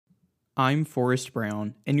I'm Forrest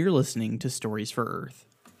Brown, and you're listening to Stories for Earth.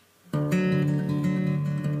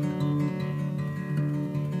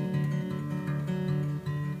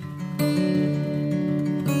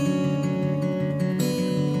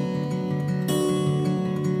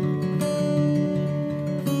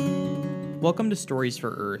 Welcome to Stories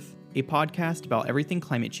for Earth, a podcast about everything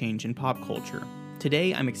climate change and pop culture.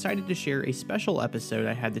 Today, I'm excited to share a special episode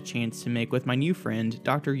I had the chance to make with my new friend,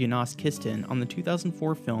 Dr. Jonas Kisten, on the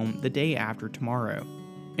 2004 film The Day After Tomorrow.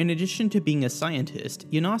 In addition to being a scientist,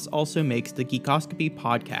 Jonas also makes the Geekoscopy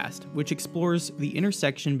podcast, which explores the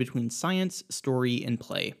intersection between science, story, and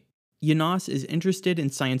play. Jonas is interested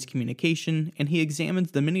in science communication, and he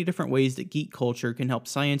examines the many different ways that geek culture can help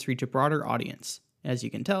science reach a broader audience. As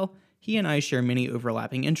you can tell, he and I share many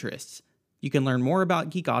overlapping interests. You can learn more about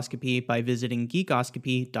Geekoscopy by visiting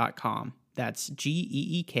geekoscopy.com. That's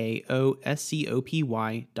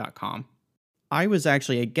geekoscopy.com. I was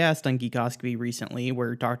actually a guest on Geekoscopy recently,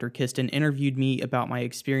 where Dr. Kisten interviewed me about my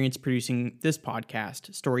experience producing this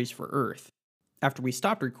podcast, Stories for Earth. After we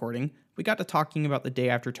stopped recording, we got to talking about The Day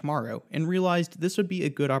After Tomorrow and realized this would be a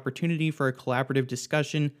good opportunity for a collaborative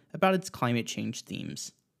discussion about its climate change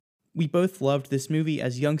themes. We both loved this movie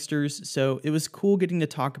as youngsters, so it was cool getting to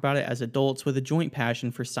talk about it as adults with a joint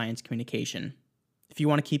passion for science communication. If you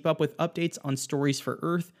want to keep up with updates on Stories for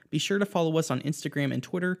Earth, be sure to follow us on Instagram and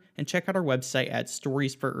Twitter, and check out our website at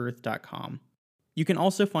storiesforearth.com. You can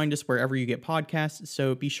also find us wherever you get podcasts,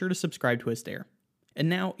 so be sure to subscribe to us there. And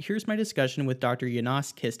now, here's my discussion with Dr.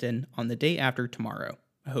 Jonas Kisten on The Day After Tomorrow.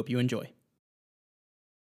 I hope you enjoy.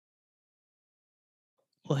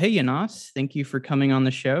 Well, hey, Jonas, thank you for coming on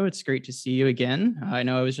the show. It's great to see you again. I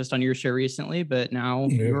know I was just on your show recently, but now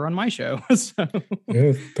you're on my show.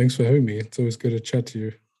 Yeah, thanks for having me. It's always good to chat to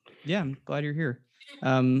you. Yeah, I'm glad you're here.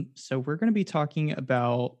 So we're going to be talking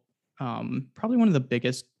about probably one of the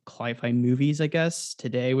biggest sci-fi movies, I guess,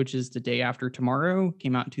 today, which is The Day After Tomorrow.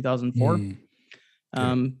 Came out in 2004.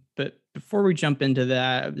 But before we jump into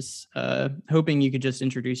that, I was hoping you could just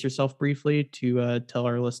introduce yourself briefly to tell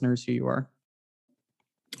our listeners who you are.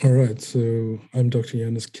 All right, so I'm Dr.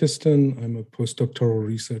 Jonas Kisten. I'm a postdoctoral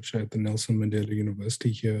researcher at the Nelson Mandela University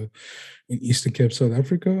here in Eastern Cape, South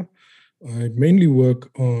Africa. I mainly work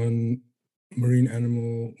on marine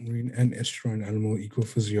and estuarine animal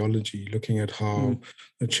ecophysiology, looking at how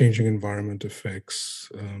a changing environment affects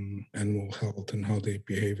animal health and how they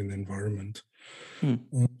behave in the environment.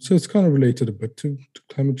 So it's kind of related a bit to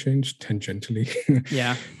climate change tangentially.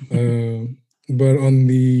 Yeah. But on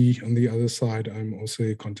the other side, I'm also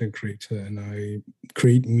a content creator, and I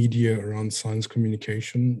create media around science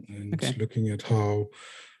communication and looking at how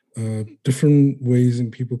different ways in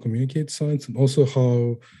people communicate science, and also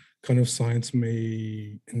how kind of science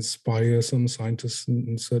may inspire some scientists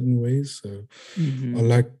in certain ways. So I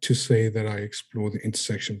like to say that I explore the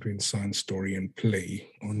intersection between science, story, and play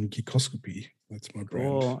on Geekoscopy. That's my brand.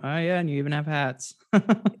 Cool. Oh, yeah, and you even have hats.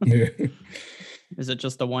 Yeah. Is it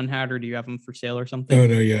just the one hat, or do you have them for sale or something?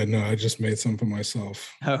 No, I just made some for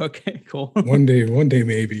myself. Oh, okay, cool. one day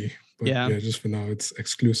maybe. But yeah, just for now, it's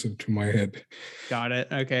exclusive to my head. Got it.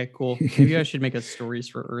 Okay, cool. Maybe I should make a Stories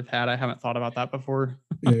for Earth hat. I haven't thought about that before.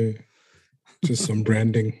 Yeah, just some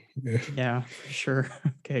branding. Yeah, for sure.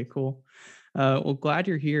 Okay, cool. Well, glad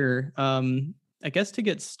you're here. I guess to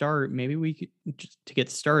get started, we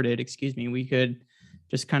could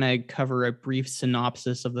just kind of cover a brief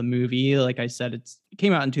synopsis of the movie. Like I said, it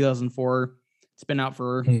came out in 2004. It's been out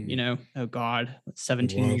for,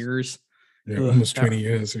 17 years. Yeah, almost 20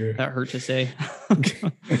 years. Yeah. That hurt to say.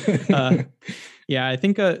 Yeah, I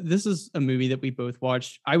think this is a movie that we both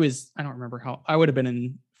watched. I don't remember how, I would have been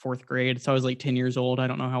in 4th grade. So I was like 10 years old. I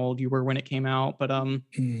don't know how old you were when it came out, but I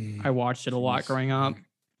watched it a lot growing up.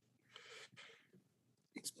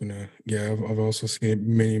 It's been I've also seen it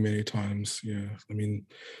many, many times. Yeah. I mean,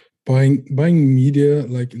 buying media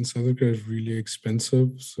like in South Africa is really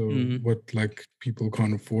expensive. So what like people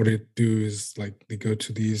can't afford it do is like they go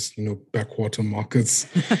to these backwater markets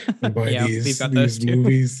and buy these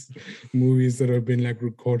movies that have been like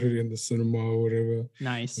recorded in the cinema or whatever.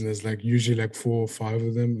 Nice. And there's like usually like 4 or 5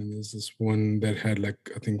 of them, and there's this one that had like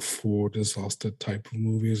I think 4 disaster type of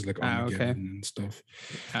movies like Armageddon and stuff.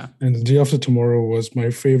 Yeah. And The Day After Tomorrow was my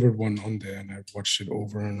favorite one on there, and I watched it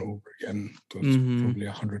over and over again. It was probably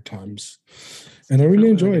 100 times, and I really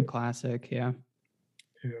enjoyed it. Classic. Yeah.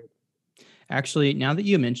 Actually, now that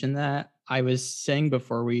you mentioned that, I was saying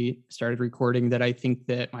before we started recording that I think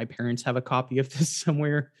that my parents have a copy of this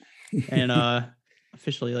somewhere, and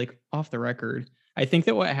officially, like off the record, I think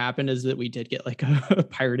that what happened is that we did get like a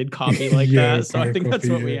pirated copy like that. So I think that's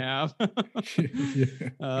what we have.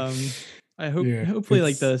 I hope Yeah, hopefully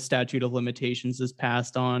like the statute of limitations is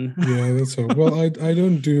passed on. Yeah, that's all. Well, I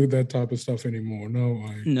don't do that type of stuff anymore. No,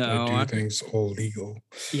 I do No. things all legal.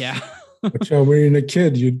 Yeah. But yeah, when you're a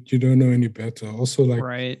kid, you don't know any better. Also, like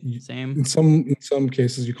Right. Same. in some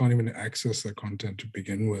cases, you can't even access the content to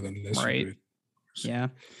begin with unless you do Right. it. Yeah.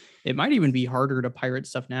 It might even be harder to pirate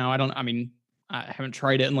stuff now. I mean, I haven't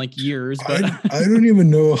tried it in like years, but I don't even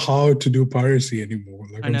know how to do piracy anymore.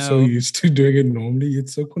 Like I I'm so know. used to doing it normally.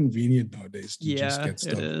 It's so convenient nowadays to just Yeah, get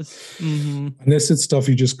stuff. it is. Mm-hmm. Unless it's stuff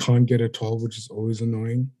you just can't get at all, which is always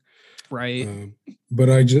annoying. Right. But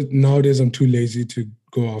nowadays I'm too lazy to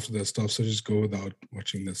go after that stuff, so I just go without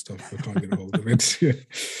watching that stuff if I can't get a hold of it.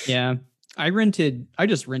 Yeah. I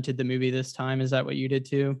just rented the movie this time. Is that what you did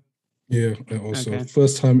too? Yeah, I also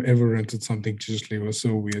first time ever rented something digitally was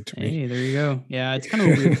so weird to me. Hey, there you go. Yeah, it's kind of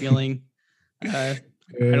a weird feeling. I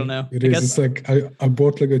don't know. It is. It's like I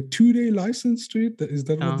bought like a 2-day license to it. Is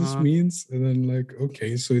that what this means? And then like,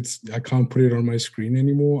 okay, so I can't put it on my screen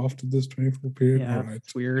anymore after this 24 period. Yeah, all right,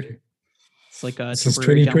 it's weird. Okay. It's like a this is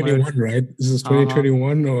 2021, download. Right? This is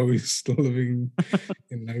 2021, or are we still living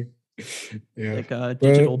in like like a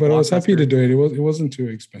digital but I was happy to do it. It wasn't too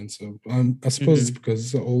expensive. I suppose it's because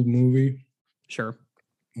it's an old movie. Sure.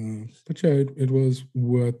 But yeah, it was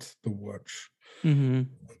worth the watch. Mm-hmm.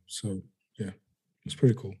 So yeah, it's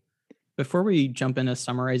pretty cool. Before we jump into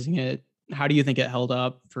summarizing it, how do you think it held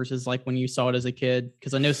up versus like when you saw it as a kid?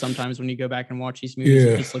 Because I know sometimes when you go back and watch these movies,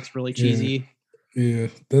 it just looks really cheesy. Yeah,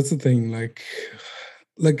 that's the thing. Like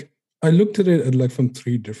I looked at it like from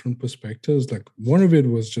 3 different perspectives. Like one of it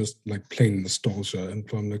was just like plain nostalgia, and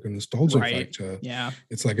from like a nostalgia factor,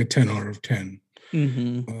 it's like a 10 out of 10.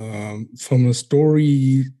 Mm-hmm. From a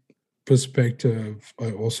story perspective, I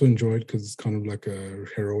also enjoyed because it's kind of like a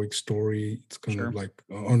heroic story. It's kind of like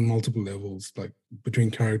on multiple levels, like between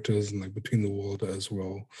characters and like between the world as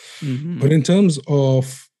well. Mm-hmm. But in terms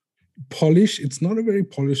of polish, it's not a very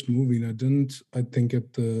polished movie, and I didn't, I think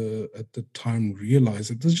at the time realize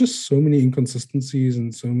it. There's just so many inconsistencies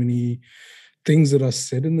and so many things that are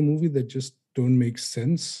said in the movie that just don't make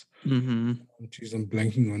sense. Mm-hmm. Geez, I'm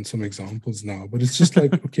blanking on some examples now, but it's just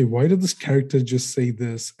like, okay, why did this character just say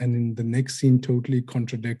this, and in the next scene totally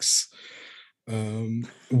contradicts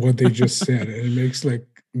what they just said, and it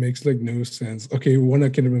makes like no sense. Okay, one I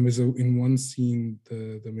can remember is in one scene,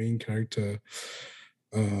 the main character,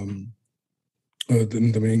 the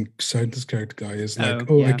main scientist character guy is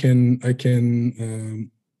like, I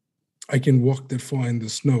can walk that far in the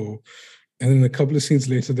snow. And then a couple of scenes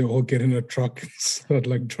later, they all get in a truck and start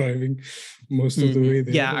like driving most of the way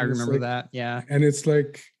there. Yeah, I remember that. Yeah. And it's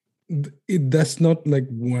like, that's not like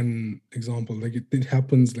one example. Like it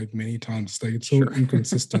happens like many times. Like it's so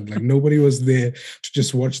inconsistent. Like nobody was there to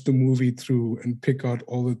just watch the movie through and pick out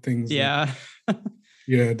all the things. Yeah.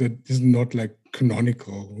 That is not like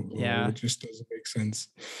canonical. Yeah. It just doesn't make sense.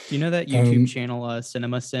 Do you know that YouTube channel,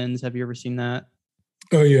 CinemaSins? Have you ever seen that?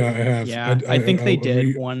 Oh yeah, I have. Yeah, I think they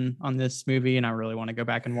did one on this movie, and I really want to go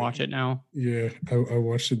back and watch it now. Yeah, I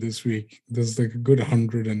watched it this week. There's like a good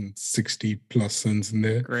 160 plus sins in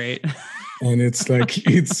there. Great. And it's like,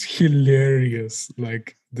 it's hilarious.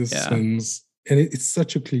 Like the sins. And it's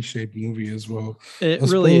such a cliched movie as well. It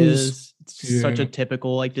really is. It's such a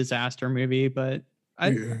typical like disaster movie, but I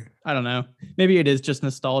don't know. Maybe it is just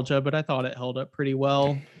nostalgia, but I thought it held up pretty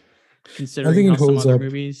well. Considering I think it holds up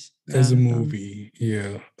movies as a movie,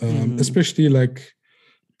 especially like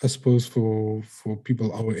I suppose for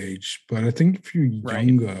people our age. But I think if you're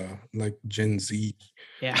younger, like Gen Z,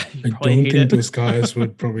 I don't think those guys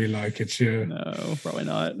would probably like it. Yeah, no, probably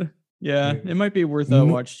not. Yeah, it might be worth a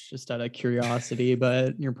watch just out of curiosity,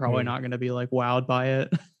 but you're probably not going to be like wowed by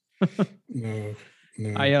it. No.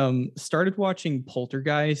 I started watching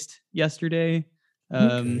Poltergeist yesterday,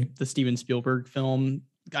 the Steven Spielberg film.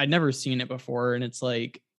 I'd never seen it before, and it's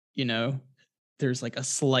like, there's like a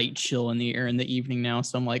slight chill in the air in the evening now,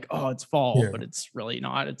 so I'm like, oh, it's fall, but it's really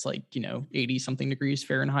not. It's like 80 something degrees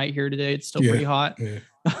Fahrenheit here today. It's still pretty hot.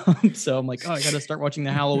 So I'm like, oh, I gotta start watching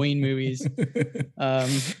the Halloween movies.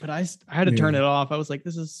 But I had to turn it off. I was like,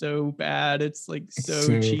 this is so bad. It's like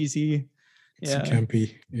so cheesy. It's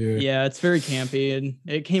campy. Yeah, it's very campy, and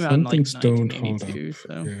it came out in like 1982.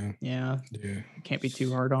 So can't be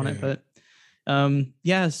too hard on it. But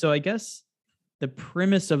so I guess the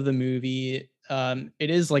premise of the movie, it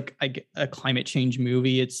is like a climate change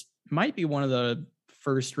movie. It's might be one of the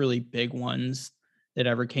first really big ones that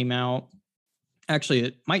ever came out. Actually,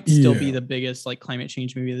 it might still be the biggest like climate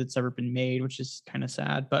change movie that's ever been made, which is kind of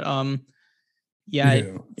sad. But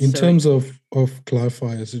in terms of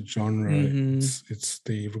cli-fi as a genre, it's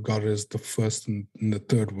regarded as the first and the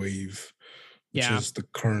third wave which Yeah. is the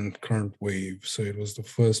current wave. So it was the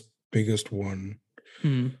first biggest one.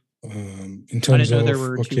 Hmm. In I terms didn't know there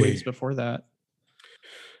of were two waves before that.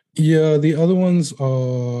 Yeah, the other ones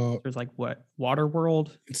are There's like what,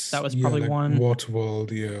 Waterworld? That was yeah, probably like one.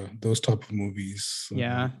 Waterworld, yeah, those type of movies.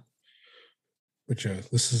 Yeah. But yeah,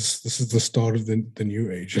 this is the start of the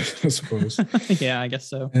new age, I suppose. Yeah, I guess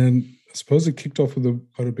so. And I suppose it kicked off with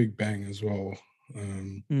quite a big bang as well.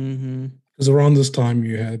 Mm-hmm. Because around this time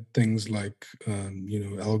you had things like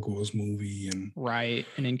Al Gore's movie and Right.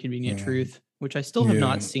 An Inconvenient Truth, which I still have yeah,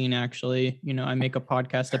 not seen, actually. I make a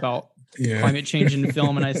podcast about yeah. climate change in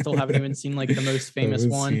film, and I still haven't even seen like the most famous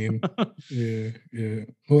one. Yeah.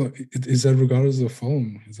 Well, is that regarded as a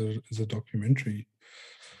film? Is a documentary?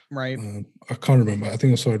 Right. I can't remember. I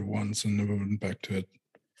think I saw it once and never went back to it.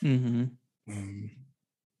 Mm-hmm.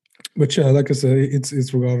 But yeah, like I said,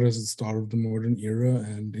 it's regarded as the start of the modern era,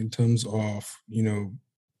 and in terms of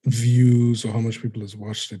views or how much people has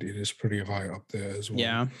watched it, it is pretty high up there as well.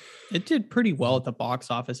 Yeah, it did pretty well at the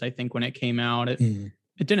box office. I think when it came out, it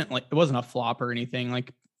didn't it wasn't a flop or anything.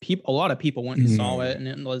 Like a lot of people went and saw it, and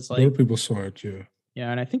it was like a lot of people saw it.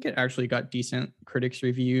 Yeah, and I think it actually got decent critics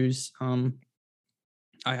reviews.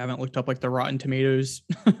 I haven't looked up like the Rotten Tomatoes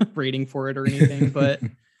rating for it or anything, but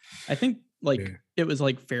I think it was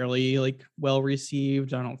like fairly like well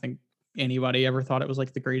received. I don't think anybody ever thought it was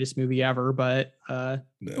like the greatest movie ever, but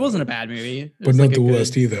it wasn't a bad movie. But not the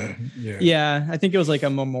worst either. Yeah, I think it was like a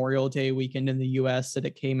Memorial Day weekend in the US that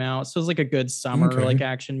it came out. So it was like a good summer like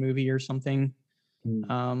action movie or something.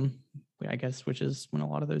 I guess, which is when a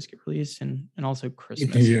lot of those get released, and also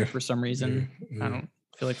Christmas for some reason. I don't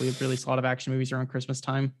feel like we release a lot of action movies around Christmas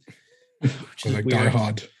time. Which is like weird. Die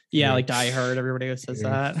Hard. Yeah, like Die Hard. Everybody says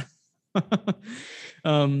that.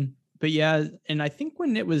 But yeah, and I think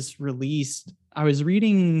when it was released, I was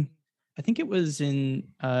reading, I think it was in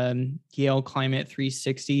Yale Climate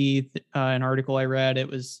 360, an article I read. It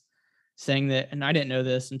was saying that, and I didn't know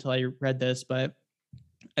this until I read this, but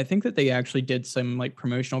I think that they actually did some like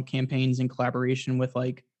promotional campaigns in collaboration with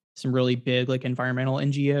like some really big like environmental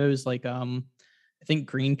NGOs. Like I think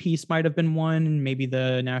Greenpeace might have been one, and maybe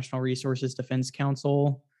the National Resources Defense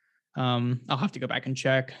Council. I'll have to go back and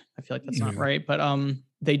check. I feel like that's not right, but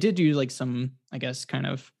they did do like some, I guess, kind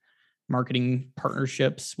of marketing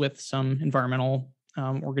partnerships with some environmental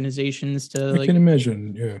organizations to. I can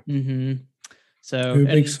imagine, yeah. Mm-hmm. So it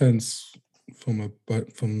makes sense from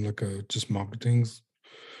like a just marketing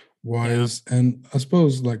wise, and I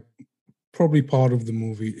suppose like probably part of the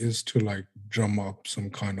movie is to like drum up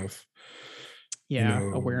some kind of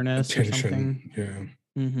awareness attention. Or something.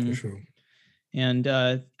 Yeah, for sure. And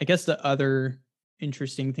I guess the other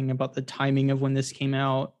interesting thing about the timing of when this came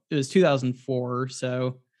out, it was 2004,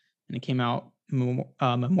 and it came out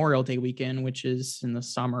Memorial Day weekend, which is in the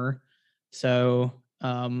summer. So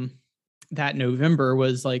that November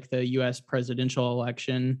was like the U.S. presidential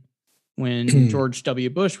election when George W.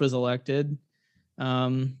 Bush was elected.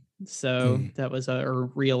 So that was or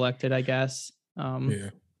reelected, I guess. I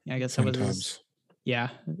guess that was it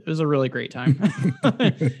was a really great time.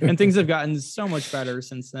 And things have gotten so much better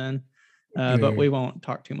since then. But we won't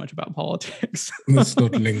talk too much about politics. Let's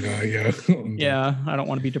not linger, yeah, I don't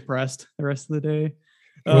want to be depressed the rest of the day.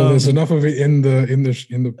 Well, there's enough of it in the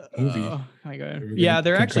movie. Oh my God. Yeah,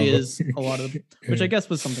 there actually is a lot of, which I guess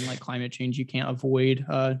was something like climate change you can't avoid,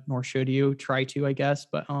 nor should you try to, I guess.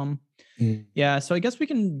 But yeah, so I guess we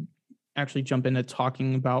can actually jump into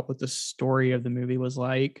talking about what the story of the movie was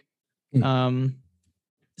like.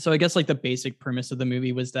 So I guess like the basic premise of the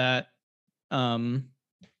movie was that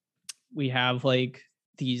we have like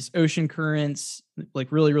these ocean currents,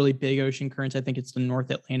 like really, really big ocean currents. I think it's the North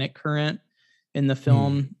Atlantic current in the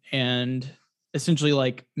film. And essentially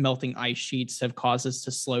like melting ice sheets have caused us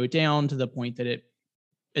to slow down to the point that it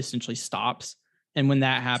essentially stops. And when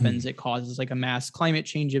that happens, it causes like a mass climate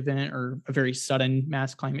change event, or a very sudden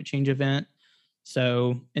mass climate change event.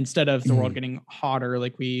 So instead of the world getting hotter,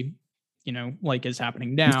 like we, like is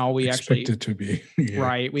happening now, we expect it to be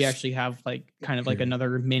right. We actually have like kind of like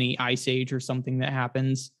another mini ice age or something that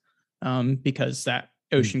happens because that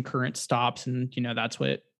ocean current stops, and that's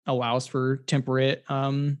what allows for temperate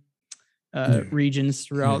regions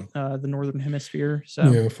throughout the northern hemisphere.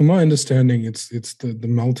 So from my understanding, it's the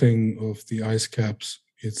melting of the ice caps.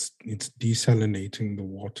 It's desalinating the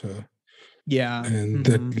water. And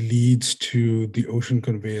that leads to the ocean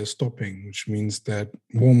conveyor stopping, which means that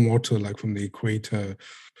warm water, like from the equator,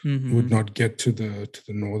 would not get to the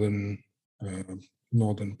northern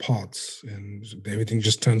parts, and everything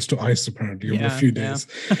just turns to ice apparently over a few days.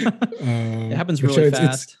 It happens really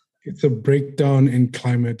fast. it's a breakdown in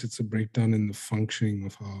climate. It's a breakdown in the functioning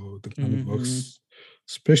of how the planet Mm-hmm. works,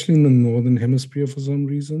 especially in the northern hemisphere for some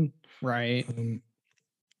reason. Right.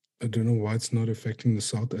 I don't know why it's not affecting the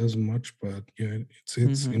south as much, but yeah, it's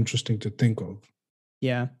Mm-hmm. interesting to think of.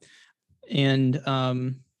 Yeah. And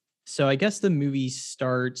so I guess the movie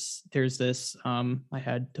starts, there's this I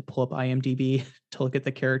had to pull up IMDb to look at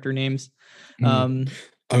the character names. I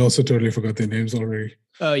also totally forgot their names already.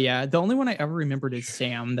 Oh yeah, the only one I ever remembered is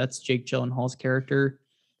Sam. That's Jake Gyllenhaal's character.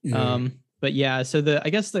 Yeah. But yeah, so I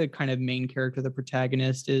guess the kind of main character, the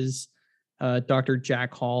protagonist, is Dr.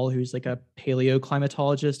 Jack Hall, who's like a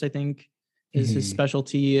paleoclimatologist, I think is his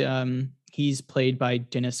specialty. He's played by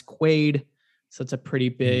Dennis Quaid, so it's a pretty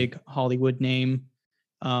big Hollywood name.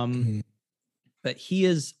 But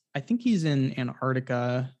I think he's in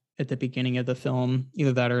Antarctica at the beginning of the film,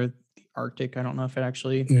 either that or the Arctic. I don't know if it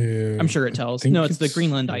actually, I'm sure it tells. No, it's the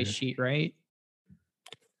Greenland ice sheet, right?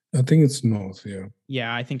 I think it's north, yeah.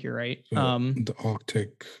 Yeah, I think you're right. So the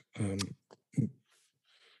Arctic.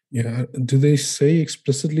 Yeah, do they say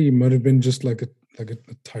explicitly? It might have been just like a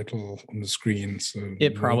title on the screen. So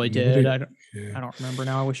it probably did. I don't remember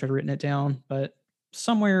now. I wish I'd written it down, but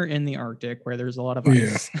somewhere in the Arctic where there's a lot of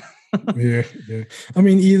ice. Yeah. I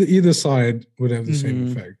mean, either side would have the same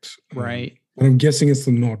effect, right? But I'm guessing it's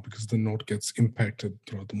the North because the North gets impacted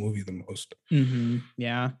throughout the movie the most.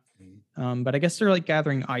 Yeah. But I guess they're like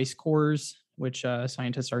gathering ice cores, which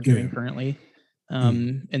scientists are doing currently.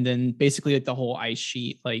 And then basically like the whole ice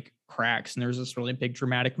sheet like cracks, and there's this really big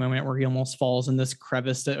dramatic moment where he almost falls in this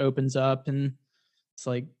crevice that opens up, and it's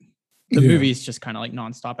like the movie's just kind of like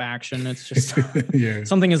nonstop action. It's just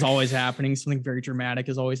something is always happening. Something very dramatic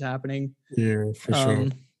is always happening. Yeah, for sure.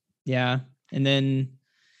 Yeah. And then,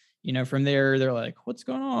 from there, they're like, what's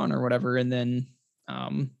going on or whatever. And then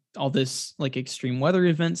all this like extreme weather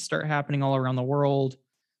events start happening all around the world.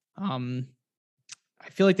 I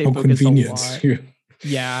feel like they focus a lot.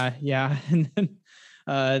 Yeah. And then,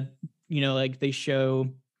 like they show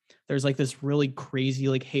there's like this really crazy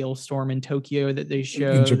like hailstorm in Tokyo that they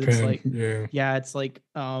show. In Japan, it's like, it's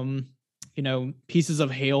like, pieces of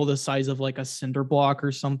hail the size of like a cinder block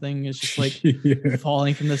or something. It's just like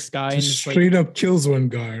falling from the sky and just straight up kills one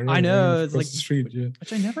guy. Right? I know, it's like the street,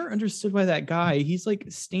 which I never understood why that guy. He's like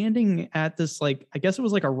standing at this like I guess it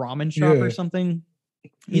was like a ramen shop or something.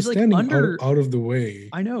 He's like under out of the way.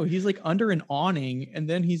 I know, he's like under an awning, and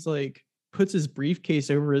then he's like puts his briefcase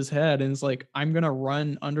over his head and is like, I'm gonna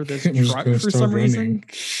run under this truck for some reason.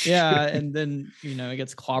 Yeah, and then it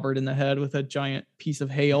gets clobbered in the head with a giant piece of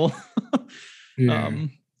hail.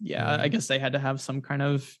 I guess they had to have some kind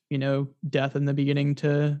of death in the beginning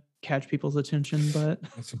to catch people's attention, but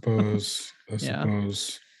I suppose.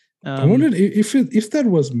 I wondered if that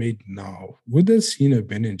was made now, would that scene have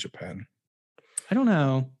been in Japan? I don't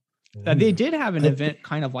know. They did have an event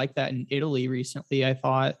kind of like that in Italy recently, I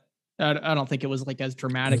thought. I don't think it was like as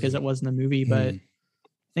dramatic as it was in the movie, but I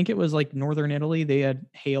think it was like northern Italy. They had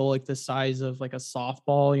hail like the size of like a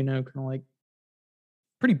softball, kind of like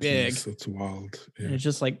pretty big. It's wild. Yeah. And it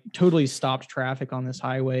just like totally stopped traffic on this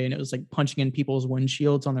highway, and it was like punching in people's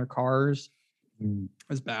windshields on their cars. It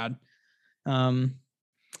was bad.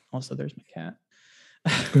 Also, there's my cat.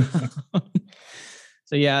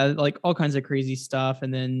 So yeah, like all kinds of crazy stuff.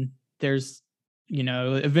 And then there's,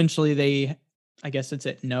 eventually I guess it's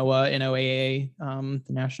at NOAA, NOAA,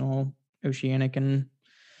 the National Oceanic and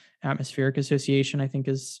Atmospheric Association, I think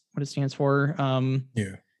is what it stands for.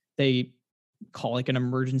 They call like an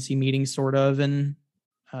emergency meeting sort of. And,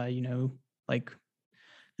 like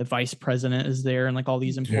the vice president is there and like all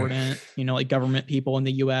these important, like government people in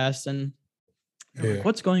the US, and like,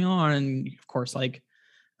 what's going on? And of course, like,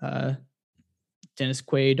 Dennis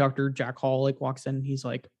Quaid, Dr. Jack Hall, like walks in and he's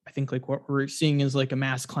like, I think like what we're seeing is like a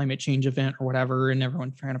mass climate change event or whatever. And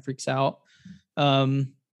everyone kind of freaks out.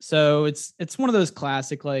 So it's one of those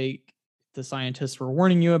classic, like the scientists were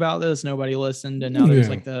warning you about this. Nobody listened. And now there's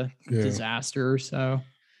like the disaster. So,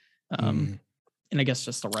 and I guess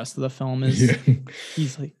just the rest of the film is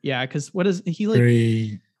he's like, cause what is he like?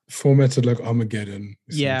 Very formatted like Armageddon.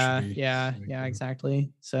 Yeah,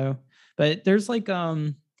 exactly. So, but there's like,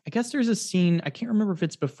 I guess there's a scene, I can't remember if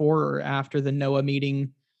it's before or after the NOAA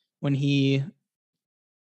meeting when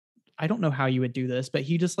I don't know how you would do this, but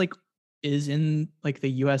he just like is in like the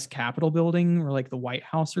US Capitol building or like the White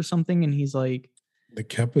House or something. And he's like, the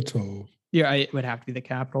Capitol. Yeah, it would have to be the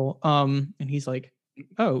Capitol. And he's like,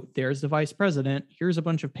 oh, there's the vice president. Here's a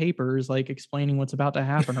bunch of papers like explaining what's about to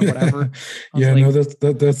happen or whatever.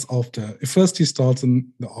 That's after. First he starts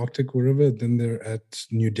in the Arctic, wherever. Then they're at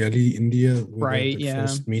New Delhi, India. Right.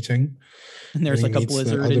 First meeting. And there's like a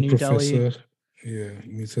blizzard in New Delhi. Yeah,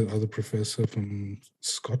 he meets that other professor from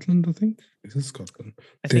Scotland, I think. Is it Scotland?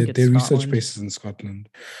 I think it's Their research Scotland. base is in Scotland.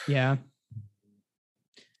 Yeah.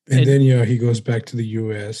 And then he goes back to the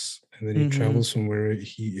US, and then he Mm-hmm. travels from where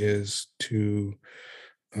he is to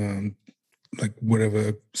like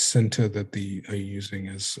whatever center that they are using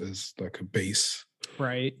as like a base.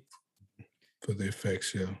 Right. For the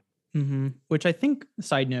effects, yeah. Mm-hmm. Which I think,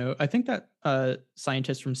 side note, I think that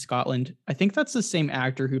scientist from Scotland, I think that's the same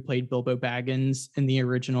actor who played Bilbo Baggins in the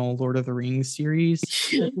original Lord of the Rings series.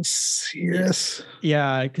 Yes.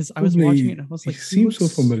 Yeah, because I was watching it and I was like, he seems so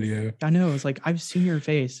familiar. I know. I was like, I've seen your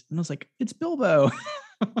face. And I was like, it's Bilbo.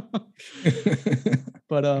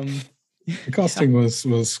 But the casting was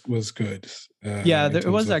good. It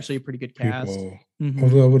was actually a pretty good cast. Mm-hmm.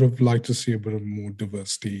 Although I would have liked to see a bit of more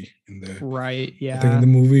diversity in there. Right. Yeah. I think the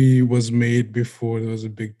movie was made before there was a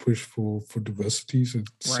big push for diversity, so it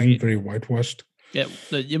seemed very whitewashed.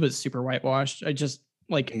 It was super whitewashed. I just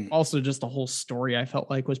also just the whole story I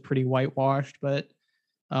felt like was pretty whitewashed, but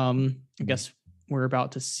I guess we're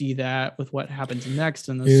about to see that with what happens next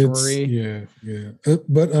in the story. Yeah.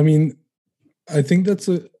 But I mean, I think that's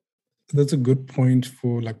a good point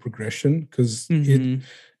for like progression, because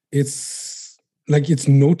it's like it's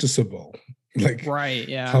noticeable, like right,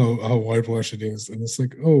 yeah, how whitewashed it is, and it's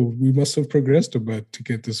like, oh, we must have progressed a bit to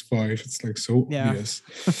get this far. It's like so obvious.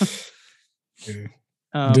 Yeah.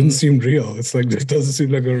 It didn't seem real. It's like it doesn't seem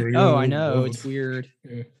like a real. Oh, I know. World. It's weird.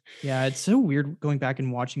 Yeah, it's so weird going back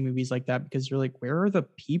and watching movies like that, because you're like, where are the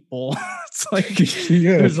people? It's like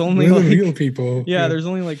there's only the real people. Yeah, there's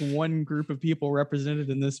only like one group of people represented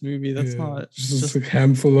in this movie. That's not just a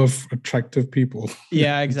handful of attractive people.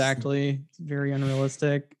 Yeah, exactly. It's very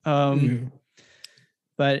unrealistic. But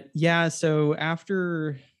yeah, so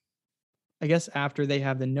after they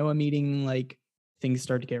have the Noah meeting, like things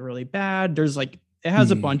start to get really bad. There's like it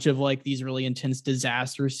has a bunch of like these really intense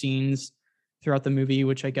disaster scenes throughout the movie,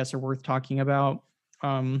 which I guess are worth talking about.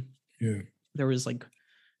 There was like,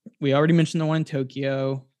 we already mentioned the one in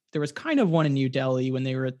Tokyo. There was kind of one in New Delhi when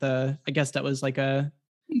they were at I guess that was like a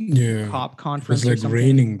COP conference. It was like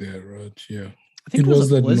raining there, right? Yeah. I think it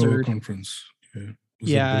was that blizzard. Noah conference.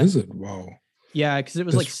 Yeah. It was a blizzard. Wow. Yeah, because it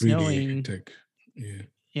was like snowing. Really hectic. Yeah.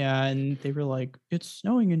 Yeah, and they were like, it's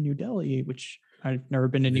snowing in New Delhi, which I've never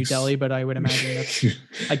been to New Delhi, but I would imagine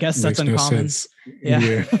that's uncommon. Sense.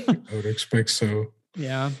 Yeah. I would expect so.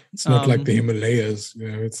 Yeah. It's not like the Himalayas,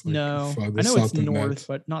 it's like no, I know it's north,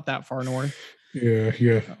 but not that far north.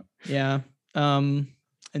 Yeah. Yeah. And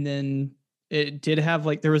then it did have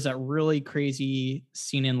like, there was that really crazy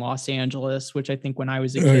scene in Los Angeles, which I think when I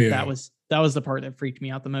was a kid, that was the part that freaked me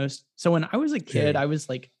out the most. So when I was a kid, I was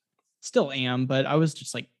like, still am, but I was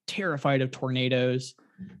just like terrified of tornadoes.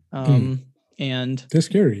 And they're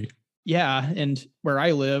scary. Yeah. And where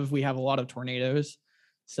I live, we have a lot of tornadoes.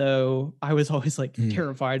 So I was always like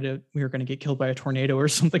terrified that we were going to get killed by a tornado or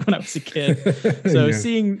something when I was a kid. So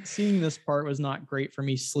seeing this part was not great for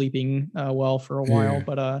me sleeping well for a while.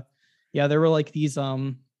 But there were like these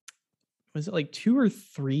was it like 2 or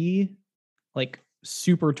 3 like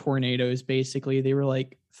super tornadoes? Basically, they were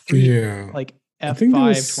like 3 like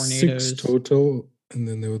F5 tornadoes. 6 total, and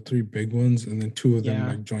then there were 3 big ones, and then 2 of them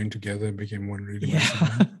like joined together and became one really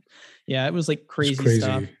massive one. Yeah, it was like crazy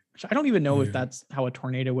stuff. I don't even know if that's how a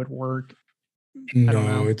tornado would work.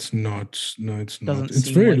 No, it's not. No, it's not. It's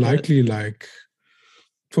very likely, like,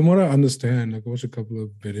 from what I understand, like I watched a couple of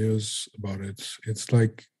videos about it. It's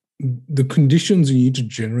like the conditions you need to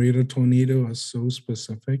generate a tornado are so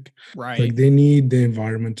specific. Right. Like they need the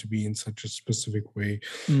environment to be in such a specific way,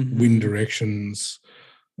 wind directions,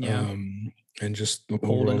 and just the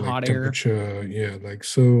cold and hot temperature. Air. Yeah, like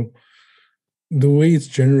so. The way it's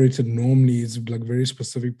generated normally is like very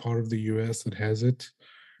specific part of the US that has it,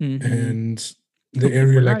 and the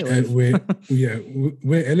area like where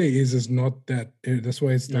LA is not that. That's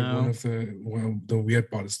why it's like one of the weird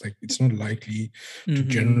parts. Like it's not likely to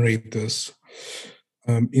generate this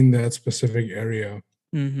in that specific area.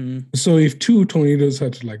 So if 2 tornadoes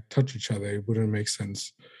had to like touch each other, it wouldn't make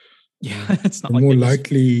sense. Yeah, it's not like more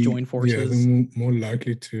likely join forces. Yeah, they're more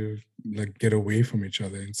likely to like get away from each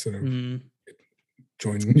other instead of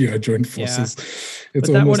join forces. It's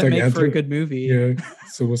but almost like make for a good movie. Yeah,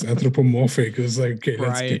 so it was anthropomorphic. It was like, okay,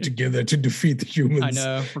 let's get together to defeat the humans. I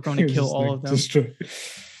know, we're going to kill all of them. Destroy.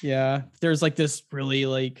 Yeah, there's like this really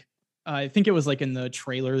like I think it was like in the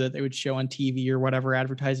trailer that they would show on TV or whatever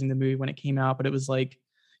advertising the movie when it came out, but it was like,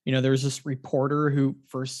 there was this reporter who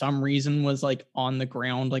for some reason was like on the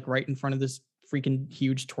ground like right in front of this freaking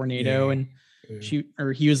huge tornado and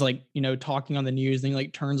he was like, talking on the news, and he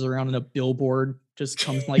like turns around and a billboard just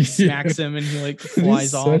comes like smacks him and he like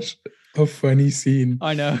flies off. a funny scene.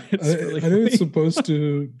 I know. It's really I know it's funny. supposed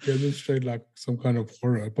to demonstrate like some kind of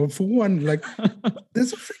horror, but for one, like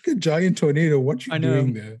there's a freaking giant tornado. What you I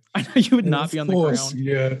doing know. there? I know you would And not of be on the course, ground.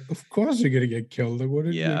 yeah, of course you're gonna get killed. Like, what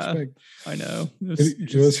did you Yeah, expect? I know. It was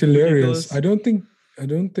Just hilarious. ridiculous. I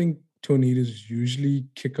don't think tornadoes usually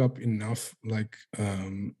kick up enough like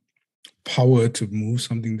power to move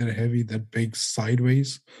something that heavy, that big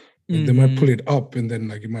sideways. Like they might pull it up and then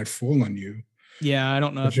like it might fall on you. Yeah, I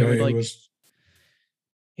don't know But if it yeah, would it like, was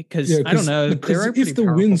because I don't know. They because are if pretty the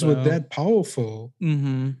powerful winds were though. that powerful,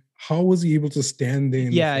 Mm-hmm. how was he able to stand there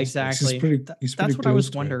in the Yeah, first place? exactly. He's pretty That's what I close was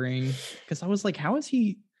to it. wondering, because I was like, how is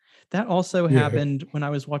he? That also Yeah. happened when I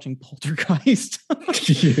was watching Poltergeist.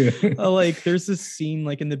 Yeah. Like there's this scene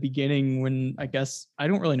like in the beginning when I guess I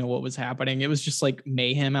don't really know what was happening. It was just like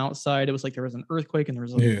mayhem outside. It was like there was an earthquake and there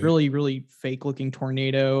was a Yeah. really, really fake looking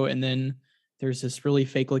tornado. And then there's this really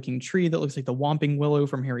fake looking tree that looks like the Whomping Willow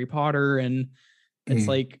from Harry Potter. And it's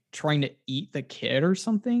like trying to eat the kid or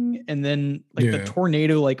something. And then like the Yeah.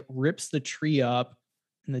 tornado like rips the tree up.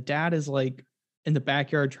 And the dad is like in the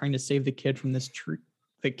backyard trying to save the kid from this tree.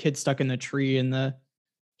 The kid stuck in the tree, and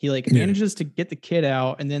he like manages to get the kid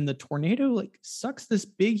out, and then the tornado like sucks this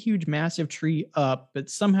big, huge, massive tree up, but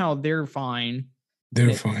somehow they're fine.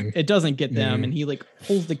 They're fine. It doesn't get them, Yeah. and he like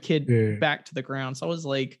pulls the kid Yeah. back to the ground. So I was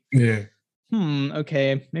like, Yeah.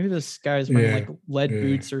 Okay, maybe this guy's wearing like lead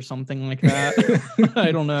boots or something like that.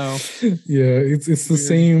 I don't know. Yeah, it's the Weird.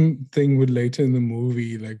 same thing with later in the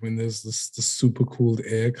movie, like when there's this super cold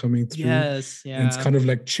air coming through. Yes, yeah. And it's kind of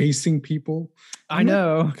like chasing people. I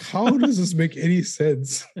know. Like, how does this make any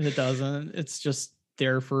sense? It doesn't. It's just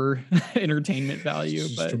there for entertainment value,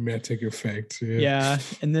 It's but dramatic effect. Yeah.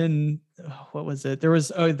 And then what was it? There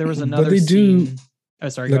was another but they scene. do. Oh,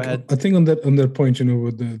 sorry. Like, go ahead. I think on that point,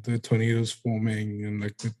 with the tornadoes forming and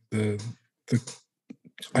like the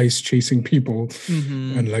ice chasing people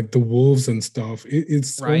and like the wolves and stuff,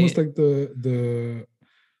 it's almost like the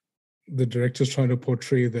director's trying to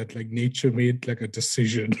portray that like nature made like a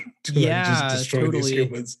decision to like just destroy these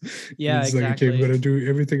humans. Yeah, it's exactly. like, okay, we're gonna do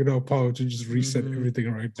everything in our power to just reset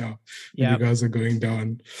everything right now. Yeah, you guys are going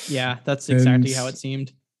down. Yeah, that's exactly how it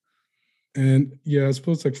seemed. And yeah, I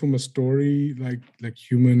suppose like from a story, like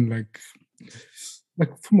human, like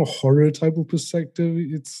from a horror type of perspective,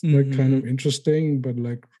 it's like kind of interesting, but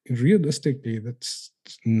like realistically, it's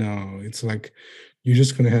like you're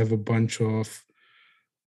just gonna have a bunch of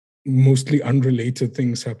mostly unrelated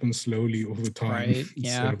things happen slowly over time. Right.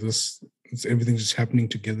 Yeah. So everything's just happening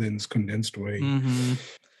together in this condensed way,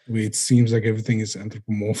 where it seems like everything is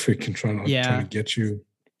anthropomorphic and trying to get you.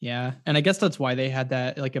 Yeah. And I guess that's why they had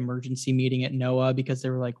that like emergency meeting at NOAA, because they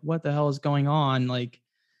were like, what the hell is going on? Like,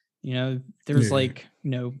 there's like,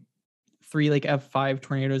 3 like F5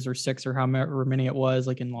 tornadoes or 6 or however many it was,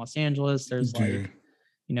 like in Los Angeles. There's like,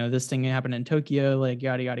 this thing happened in Tokyo, like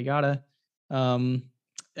yada, yada, yada. And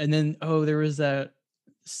then, there was that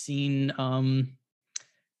scene.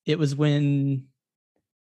 It was when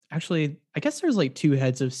actually, I guess there's like 2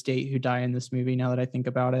 heads of state who die in this movie now that I think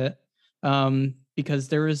about it. Because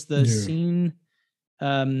there was the scene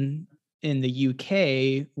in the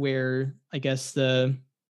UK where I guess the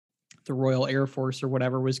Royal Air Force or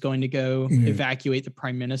whatever was going to go evacuate the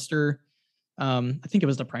Prime Minister. I think it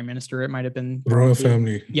was the Prime Minister. It might have been the Royal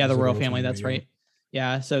Family. Yeah, the Royal Family. That's right.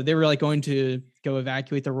 Yeah. So they were like going to go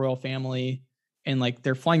evacuate the Royal Family, and like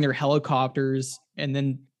they're flying their helicopters, and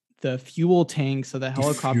then the fuel tanks of the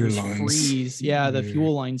helicopters freeze. Yeah, the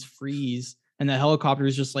fuel lines freeze. And the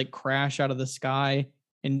helicopters just like crash out of the sky.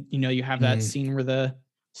 And, you have that scene where the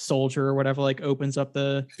soldier or whatever like opens up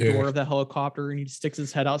the door of the helicopter and he sticks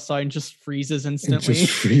his head outside and just freezes instantly. It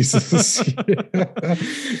just freezes.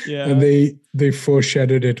 Yeah. And they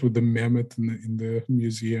foreshadowed it with the mammoth in the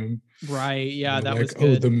museum. Right. Yeah, that like, was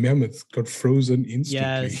good. Oh, the mammoth got frozen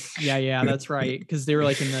instantly. Yes. Yeah, that's right. Because they were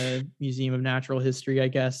like in the Museum of Natural History, I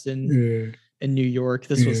guess, in New York.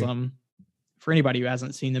 This was for anybody who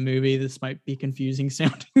hasn't seen the movie, this might be confusing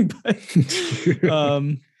sounding, but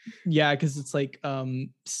because it's like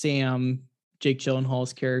Sam, Jake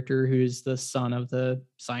Gyllenhaal's character, who's the son of the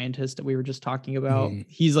scientist that we were just talking about.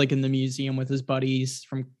 He's like in the museum with his buddies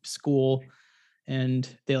from school, and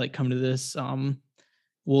they like come to this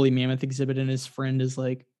woolly mammoth exhibit, and his friend is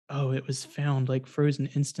like, oh, it was found like frozen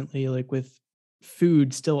instantly, like with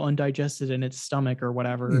food still undigested in its stomach or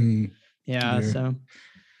whatever. So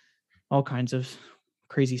all kinds of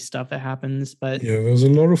crazy stuff that happens, but there's a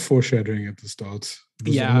lot of foreshadowing at the start.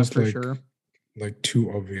 For sure, like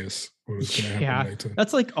too obvious what was going to happen later.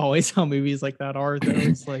 That's like always how movies like that are, though.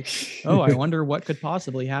 It's like, oh, I wonder what could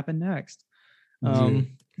possibly happen next.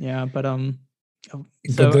 But So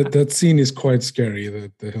But that scene is quite scary.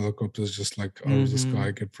 That the helicopters just like out of the mhm.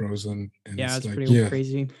 sky get frozen, and Yeah, it's it's like, pretty yeah,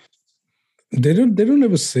 crazy. they don't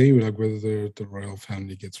ever say like whether the royal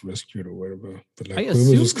family gets rescued or whatever. But I like whoever was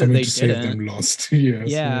assumed that coming they to save didn't. them lost. Yeah, so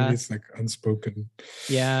maybe Yeah. it's like unspoken.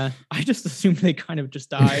 Yeah. I just assumed they kind of just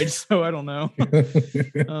died, so I don't know.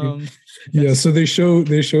 Yeah, That's so they show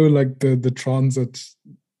like the transit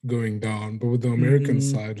going down, but with the American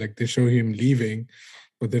mhm, side, like they show him leaving,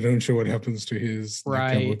 but they don't show what happens to his like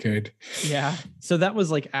right. cavalcade. Yeah. So that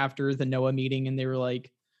was like after the NOAA meeting, and they were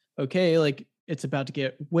like, okay, like it's about to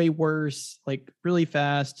get way worse, like really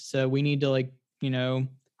fast. So we need to like,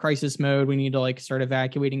 crisis mode. We need to like start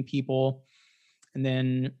evacuating people. And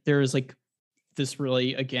then there was like this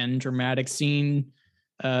really, again, dramatic scene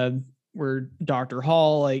uh, where Dr.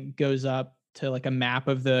 Hall like goes up to like a map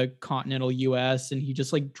of the continental US, and he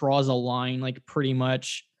just like draws a line like pretty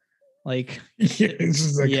much like Yeah, it's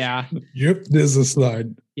just like, yeah. yep, there's a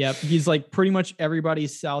slide. Yep. He's like pretty much everybody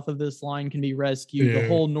south of this line can be rescued. The Yeah,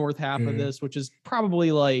 whole north half of yeah, this, which is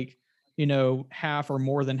probably like, half or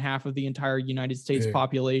more than half of the entire United States yeah.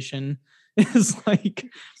 population, is like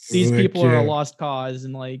It's these like, people are a yeah, lost cause.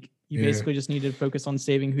 And like you yeah. basically just need to focus on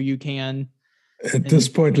saving who you can. At this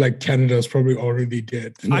And point, like Canada's probably already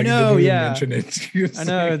dead. I Like they know, don't even yeah. mention it. I It's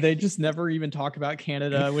know like, they just never even talk about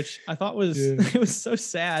Canada, which I thought was yeah. it was so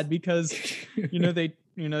sad because they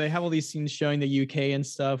have all these scenes showing the UK and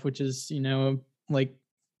stuff, which is like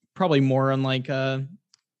probably more on like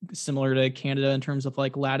similar to Canada in terms of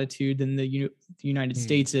like latitude than the United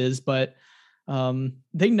States is, but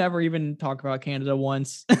they never even talk about Canada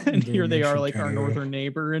once, and here Don't they are mention like our Canada. northern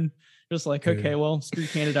neighbor, and just like Yeah. okay, well screw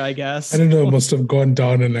Canada, I guess. Canada must have gone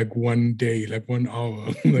down in like one day, like 1 hour.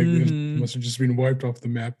 Like it Mhm. must have just been wiped off the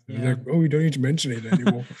map. Yeah. Like, oh, we don't need to mention it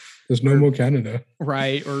anymore. There's no more Canada.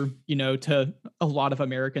 Right. Or, to a lot of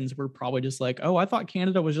Americans, we're probably just like, oh, I thought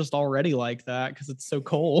Canada was just already like that because it's so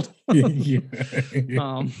cold. Yeah.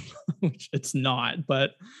 um, which it's not,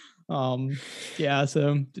 but yeah,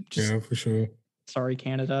 so just Yeah, for sure. sorry,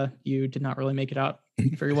 Canada, you did not really make it out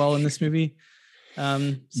very well in this movie.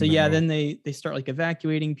 So yeah, No. then they start like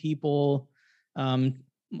evacuating people,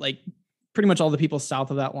 like pretty much all the people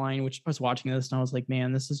south of that line, which I was watching this and I was like,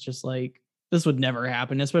 man, this is just like this would never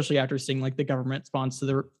happen, especially after seeing like the government response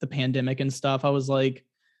to the pandemic and stuff. I was like,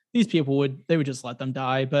 these people would just let them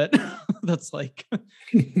die, but that's like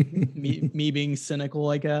me being cynical,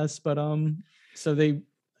 I guess. But so they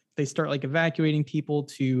start like evacuating people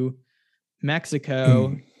to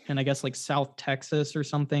Mexico and I guess like South Texas or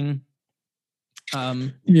something. Yeah,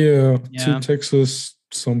 Yeah, to Texas,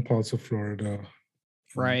 some parts of Florida.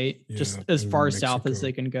 right. Yeah, Just as and far south as Mexico.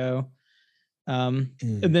 they can go.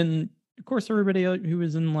 And then of course everybody who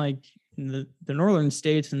was in like the northern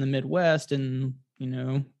states and the Midwest and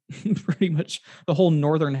pretty much the whole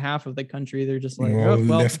northern half of the country, they're just like, Well, oh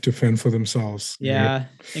well, left to fend for themselves. yeah,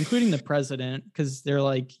 including the president, because they're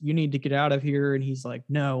like, you need to get out of here, and he's like,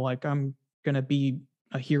 no, like I'm gonna be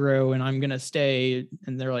a hero and I'm gonna stay,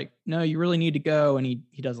 and they're like, no, you really need to go, and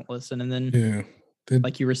he doesn't listen, and then Yeah. That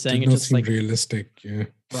like you were saying, did it not just seem like realistic. Yeah.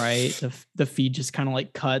 right, the feed just kind of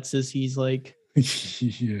like cuts as he's like,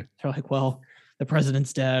 Yeah. they're like, well, the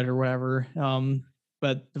president's dead or whatever.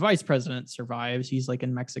 But the vice president survives. He's like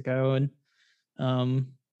in Mexico. And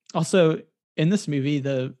also in this movie,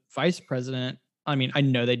 the vice president, I mean, I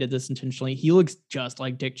know they did this intentionally. He looks just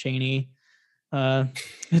like Dick Cheney.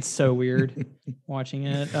 It's so weird watching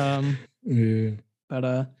it. Yeah.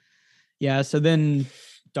 But yeah, so then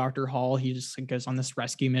Dr. Hall, he just goes on this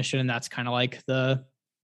rescue mission, and that's kind of like I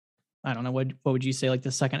don't know, what would you say, like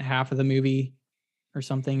the second half of the movie or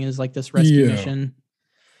something is like this rescue mission.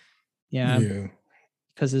 Yeah.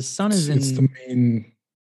 Because his son is It's the main.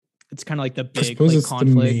 It's kind of like the I big suppose like it's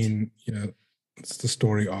conflict. the main. Yeah, it's the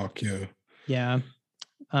story arc. Yeah. Yeah.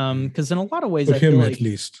 Because in a lot of ways, For I him, feel at like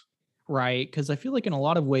least. right. Because I feel like in a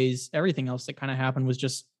lot of ways, everything else that kind of happened was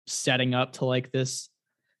just setting up to like this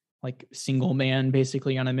like single man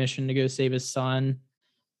basically on a mission to go save his son.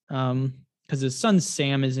 Because his son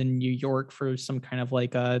Sam is in New York for some kind of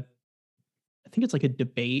like I think it's like a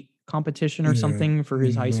debate competition or something for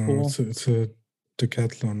his high school. It's a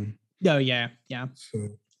decathlon. Oh yeah, yeah. So.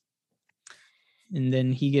 And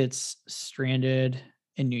then he gets stranded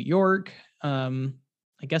in New York.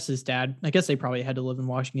 I guess his dad, I guess they probably had to live in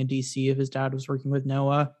Washington, D.C. if his dad was working with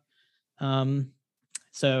NOAA.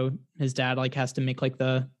 So his dad like has to make like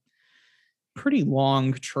the pretty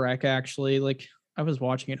long trek, actually. Like I was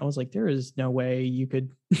watching it, I was like, there is no way you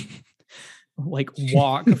could like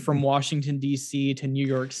walk from Washington, D.C. to New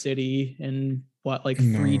York City in what, like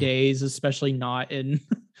 3 days, especially not in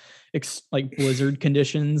like blizzard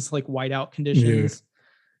conditions, like whiteout Yeah. conditions.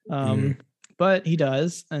 Yeah. But he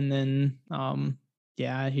does, and then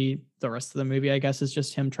the rest of the movie, I guess, is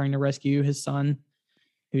just him trying to rescue his son,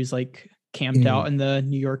 who's like camped out in the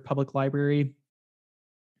New York Public Library,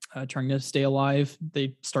 trying to stay alive.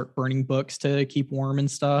 They start burning books to keep warm and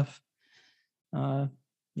stuff.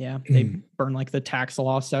 They burn like the tax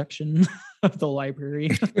law section of the library,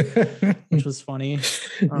 which was funny.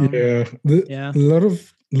 A lot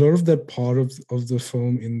of that part of the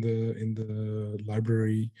film in the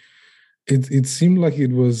library, it seemed like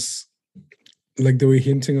it was like they were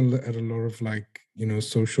hinting at a lot of like, you know,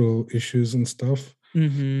 social issues and stuff.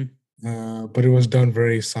 But it was done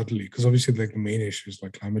very subtly, because obviously like the main issue is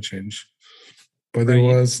like climate change. But there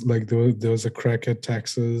was like there was a crack at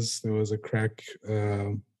taxes. There was a crack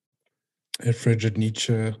at Friedrich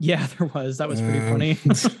Nietzsche. Yeah, there was. That was pretty funny.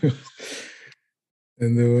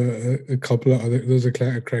 And there were a couple of other. There was a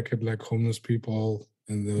crack at like homeless people,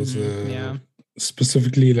 and there was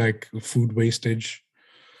specifically like food wastage.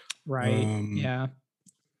 Right.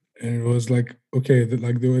 And it was like, okay, that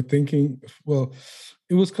like they were thinking. Well,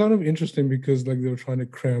 it was kind of interesting because like they were trying to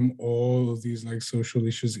cram all of these like social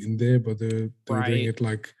issues in there, but they were doing it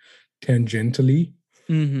like tangentially.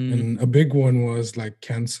 And a big one was like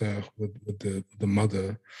cancer with the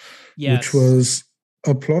mother, which was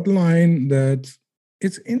a plot line that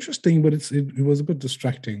it's interesting, but it was a bit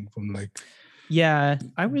distracting from like. Yeah,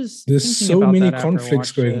 I was. There's so many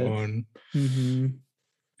conflicts going on,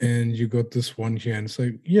 and you got this one here, and it's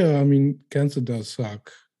like, yeah, I mean, cancer does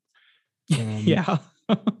suck. Yeah.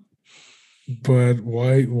 But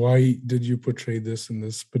why did you portray this in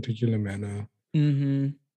this particular manner?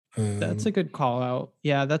 That's a good call out.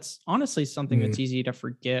 Yeah, that's honestly something that's easy to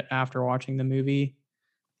forget after watching the movie,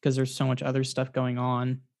 because there's so much other stuff going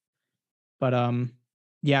on. But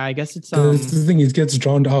yeah, I guess it's the thing, it gets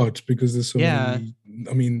drowned out because there's so many.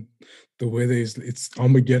 I mean, the weather it's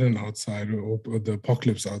Armageddon outside, or the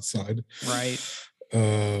apocalypse outside, right?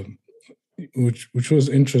 Which was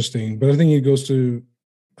interesting, but I think it goes to,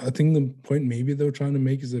 I think the point maybe they were trying to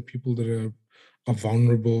make is that people that are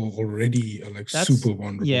vulnerable already are like super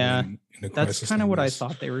vulnerable. Yeah, in a that's kind of what I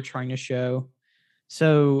thought they were trying to show.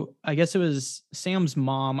 So I guess it was Sam's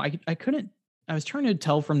mom. I was trying to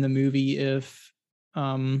tell from the movie if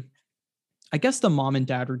I guess the mom and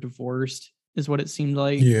dad are divorced, is what it seemed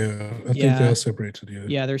like. Yeah, I think they're separated.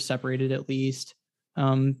 Yeah, they're separated at least.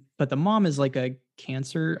 But the mom is like a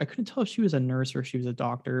cancer. I couldn't tell if she was a nurse or if she was a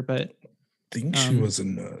doctor, but I think she was a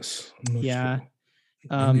nurse. I'm not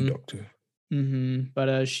sure. Maybe doctor.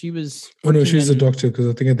 But she was. Oh no, she's a doctor, because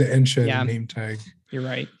I think at the end she had a name tag. You're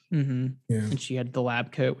right. Yeah, and she had the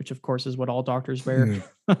lab coat, which of course is what all doctors wear.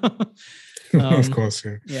 Of course,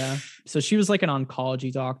 yeah. So she was like an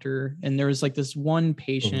oncology doctor, and there was like this one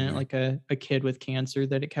patient, like a kid with cancer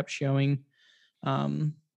that it kept showing,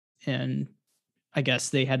 and I guess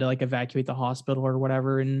they had to like evacuate the hospital or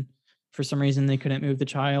whatever, and for some reason they couldn't move the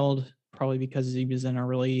child, probably because he was in a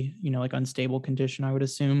really, you know, like unstable condition, I would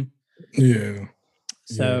assume. Yeah.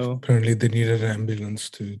 So apparently they needed an ambulance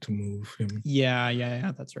to move him.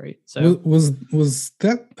 Yeah, that's right. So was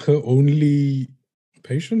that her only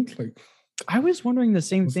patient? Like, I was wondering the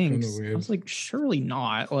same thing. I was like, surely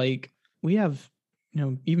not. Like, we have, you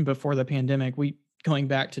know, even before the pandemic, going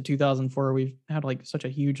back to 2004, we've had like such a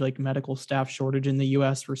huge like medical staff shortage in the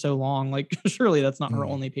US for so long. Like, surely that's not her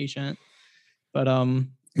only patient. But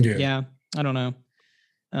yeah, I don't know.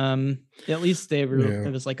 At least they were,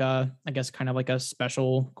 it was like I guess kind of like a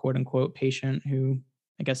special quote unquote patient who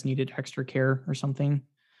I guess needed extra care or something.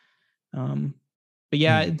 But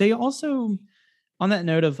yeah, they also, on that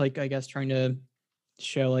note of like, I guess trying to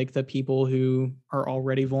show like the people who are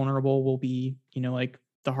already vulnerable will be, you know, like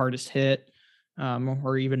the hardest hit,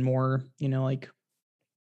 or even more, you know, like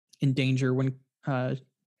in danger when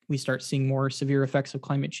we start seeing more severe effects of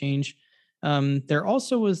climate change. There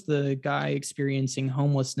also was the guy experiencing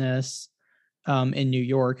homelessness in New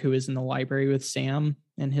York who was in the library with Sam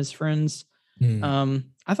and his friends.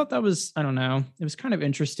 I thought that was, I don't know, it was kind of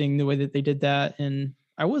interesting the way that they did that. And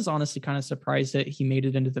I was honestly kind of surprised that he made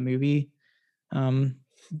it into the movie.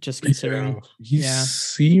 Just considering. He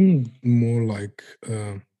seemed more like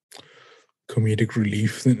comedic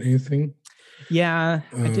relief than anything. Yeah,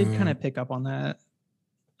 I did kind of pick up on that.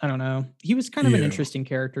 I don't know. He was kind of an interesting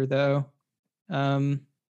character though.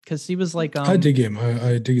 Because he was like I dig him.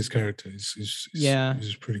 I dig his character.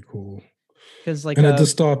 He's pretty cool. Because like, and at the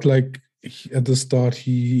start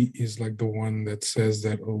he is like the one that says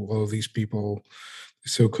that, oh, all these people are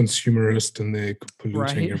so consumerist and they're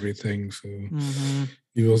polluting everything. So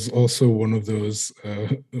he was also one of those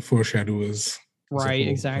foreshadowers. Right,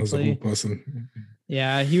 as a whole exactly. person.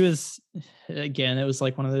 Yeah, he was, again, it was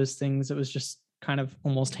like one of those things. It was just kind of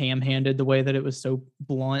almost ham-handed the way that it was so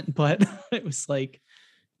blunt, but it was like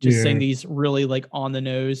just saying Yeah. these really like on the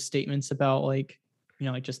nose statements about like,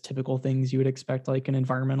 like just typical things you would expect like an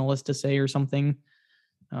environmentalist to say or something.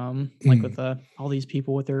 Like with all these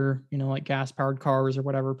people with their, like gas powered cars or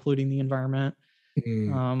whatever polluting the environment.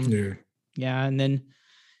 Yeah. Yeah. And then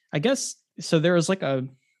I guess so there was like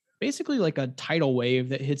basically like a tidal wave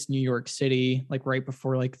that hits New York City, like right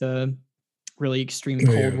before like the really extreme Oh,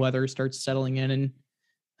 cold yeah. weather starts settling in, and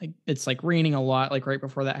like it's like raining a lot like right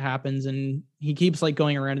before that happens, and he keeps like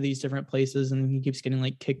going around to these different places, and he keeps getting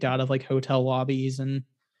like kicked out of like hotel lobbies and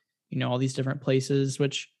all these different places,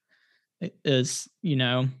 which is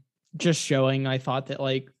just showing, I thought, that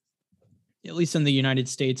like at least in the United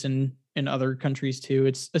States and in other countries too,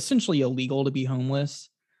 it's essentially illegal to be homeless.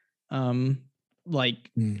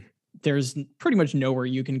 Like there's pretty much nowhere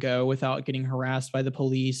you can go without getting harassed by the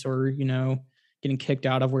police or getting kicked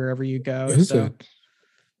out of wherever you go. Is So it?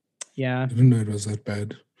 yeah. I didn't know it was that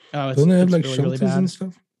bad. Oh, Don't they have it's like really, really shelters and bad.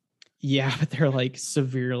 stuff? Yeah, but they're like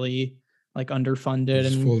severely like They underfunded,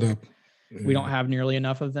 just and fold up. we don't Yeah. have nearly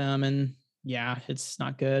enough of them. And yeah, it's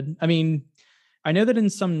not good. I mean, I know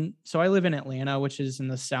that so I live in Atlanta, which is in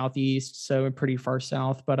the southeast, so pretty far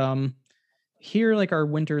south, but here like our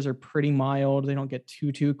winters are pretty mild. They don't get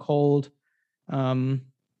too cold. Um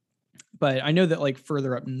but I know that like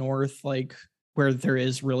further up north, like where there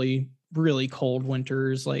is really, really cold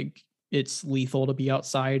winters, like it's lethal to be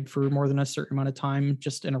outside for more than a certain amount of time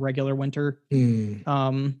just in a regular winter.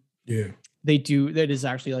 Yeah. That is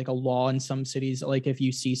actually like a law in some cities. Like if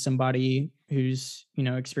you see somebody who's,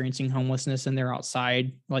 experiencing homelessness and they're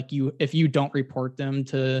outside, like if you don't report them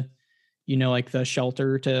to, like the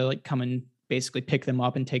shelter to like come and basically pick them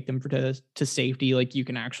up and take them to safety, like you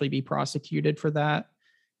can actually be prosecuted for that.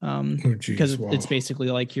 Oh, Because geez. Wow. it's basically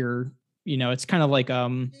like it's kind of like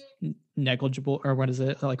negligible, or what is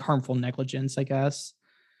it, like harmful negligence, I guess.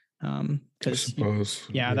 I Because suppose.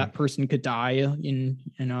 yeah, that person could die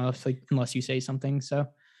if, like, unless you say something. So,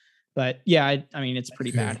 but yeah, I mean, it's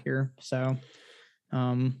pretty Yeah. bad here. So,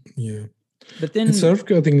 Yeah. but In then, South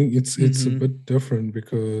Africa, I think it's a mhm, bit different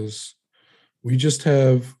because we just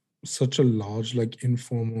have such a large like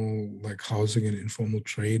informal like housing and informal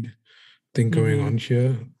trade thing going on mhm,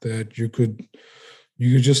 here that you could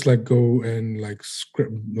just like go and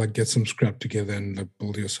like get some scrap together and like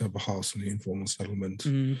build yourself a house in the informal settlement.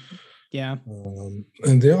 yeah,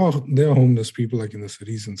 And there are homeless people like in the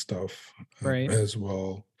cities and stuff right, as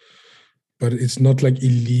well. But it's not like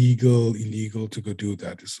illegal to go do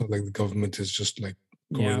that. It's not like the government is just like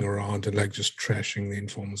yeah. going around and like just trashing the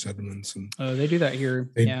informal settlements, and Oh, they do that here.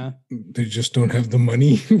 they Yeah. they just don't have the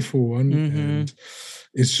money for one, and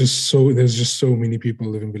Mm-hmm. there's just so many people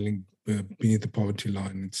living beneath the poverty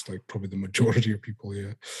line. It's like probably the majority of people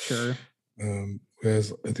here. Sure.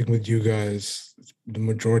 Whereas I think with you guys, the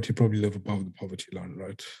majority probably live above the poverty line,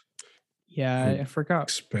 right? I Yeah, would I forgot.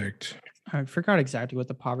 expect. I forgot exactly what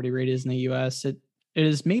the poverty rate is in the U.S. It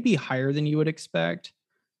is maybe higher than you would expect.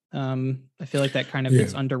 I feel like that kind of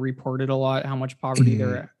gets Yeah, underreported a lot, how much poverty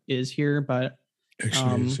there is here. But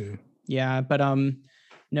actually, is um, yeah. yeah, but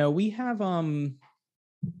no, we have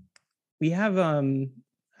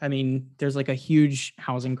I mean, there's like a huge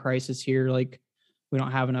housing crisis here. Like we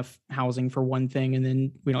don't have enough housing for one thing, and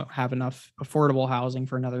then we don't have enough affordable housing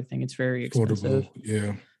for another thing. It's very expensive. Affordable,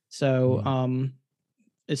 yeah. So Mm.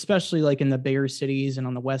 especially like in the bigger cities and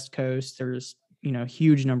on the West Coast, there's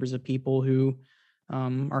huge numbers of people who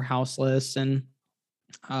are houseless, and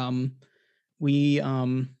um, we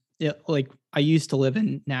like I used to live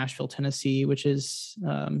in Nashville, Tennessee, which is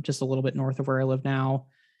just a little bit north of where I live now,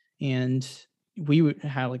 and we would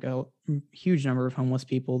have like a huge number of homeless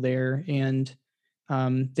people there, and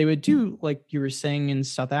they would do like you were saying in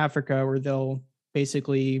South Africa, where they'll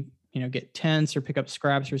basically get tents or pick up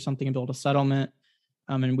scraps or something and build a settlement.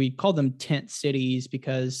 And we called them tent cities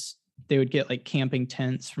because they would get like camping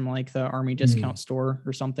tents from like the army discount Mm. store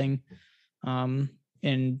or something. Um,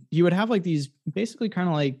 and you would have like these basically kind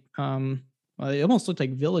of like well, they almost looked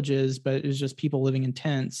like villages, but it was just people living in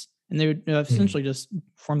tents, and they would Mm. essentially just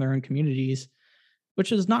form their own communities,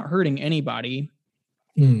 which is not hurting anybody.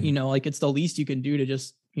 Mm. Like it's the least you can do to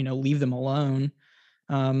just leave them alone.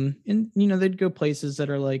 And they'd go places that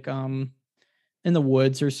are like in the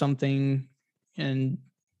woods or something, and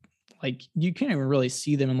like you can't even really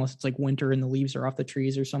see them unless it's like winter and the leaves are off the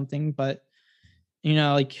trees or something. But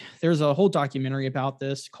like there's a whole documentary about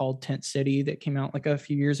this called Tent City that came out like a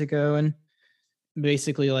few years ago, and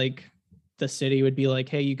basically like the city would be like,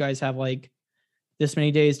 hey, you guys have like this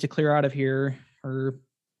many days to clear out of here, or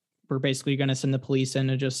we're basically going to send the police in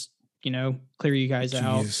to just, clear you guys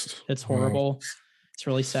out. It's horrible. Wow. It's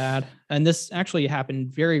really sad. And this actually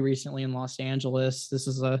happened very recently in Los Angeles. This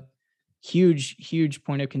is a huge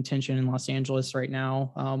point of contention in Los Angeles right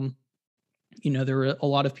now. There were a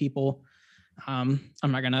lot of people. I'm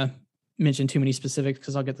not going to mention too many specifics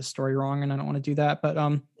because I'll get the story wrong and I don't want to do that.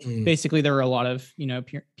 But basically there were a lot of,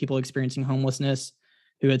 people experiencing homelessness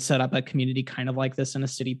who had set up a community kind of like this in a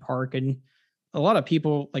city park. And a lot of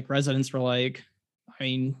people, like residents, were like, I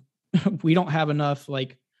mean, we don't have enough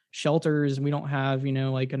like shelters. We don't have,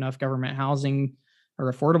 like enough government housing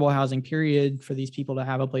or affordable housing period for these people to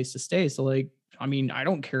have a place to stay. So like, I mean, I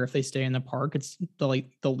don't care if they stay in the park. It's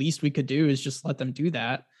the least we could do is just let them do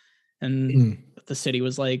that. And the city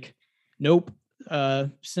was like, nope,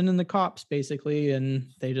 send in the cops basically.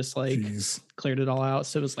 And they just like cleared it all out.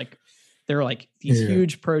 So it was like, there were like these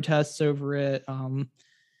huge protests over it.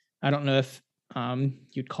 I don't know if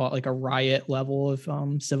you'd call it like a riot level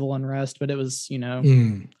of civil unrest, but it was,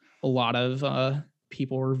 a lot of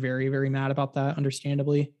people were very, very mad about that,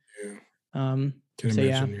 understandably. Can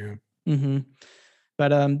imagine, Mm-hmm.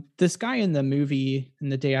 But this guy in the movie in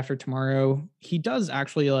The Day After Tomorrow, he does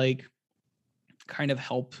actually like kind of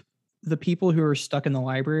help the people who are stuck in the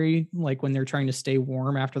library, like when they're trying to stay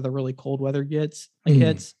warm after the really cold weather hits.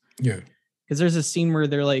 Yeah. Because there's a scene where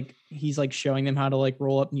they're like, he's like showing them how to like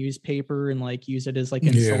roll up newspaper and like use it as like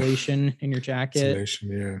insulation in your jacket.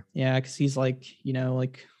 Yeah. Because he's like,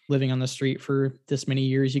 like living on the street for this many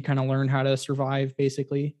years, you kind of learn how to survive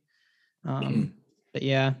basically. But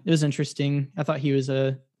yeah, it was interesting. I thought he was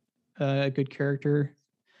a good character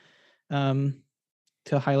to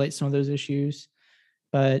highlight some of those issues.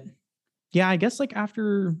 But yeah, I guess like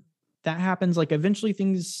after that happens, like eventually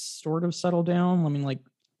things sort of settle down. I mean, like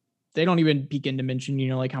they don't even begin to mention,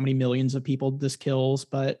 like how many millions of people this kills,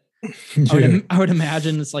 but I would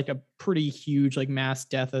imagine it's like a pretty huge like mass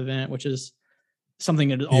death event, which is something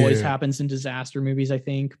that always happens in disaster movies, I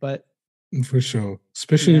think. But for sure,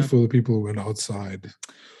 especially for the people who went outside,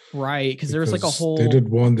 right? Because there was like a whole, they did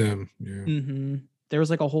warn them. There was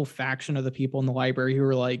like a whole faction of the people in the library who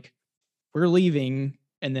were like, we're leaving.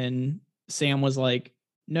 And then Sam was like,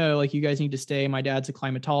 no, like you guys need to stay. My dad's a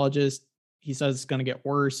climatologist. He says it's going to get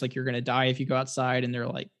worse. Like you're going to die if you go outside. And they're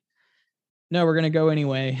like, no, we're going to go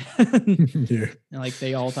anyway. And like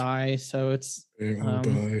they all die. So it's,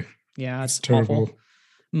 die. Yeah, it's terrible.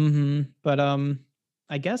 Awful. But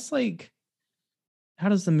I guess like, how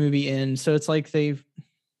does the movie end? So it's like the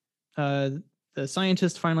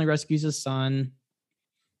scientist finally rescues his son.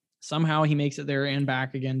 Somehow he makes it there and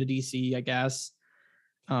back again to DC, I guess.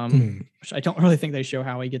 Which I don't really think they show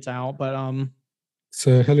how he gets out, but it's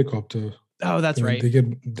a helicopter. Oh, that's right. They get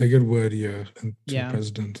word to the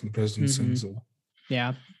president, and the president sends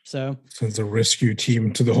sends a rescue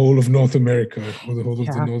team to the whole of North America or the whole of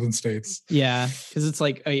the northern states. Yeah, because it's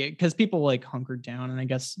like because people like hunkered down, and I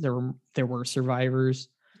guess there were survivors.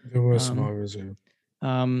 There were survivors,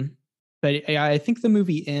 but I think the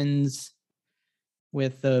movie ends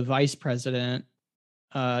with the vice president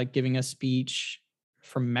giving a speech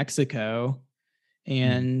from Mexico,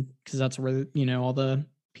 and because that's where all the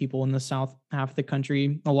people in the south half of the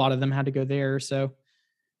country, a lot of them had to go there. So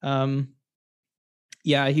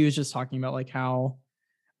he was just talking about like how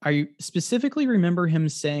I specifically remember him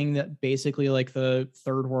saying that basically like the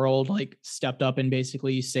third world like stepped up and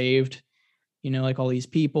basically saved like all these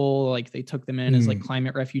people, like they took them in as like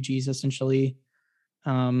climate refugees essentially.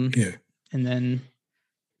 And then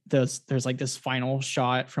there's like this final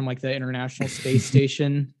shot from like the International Space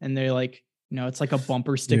Station, and they're like, it's like a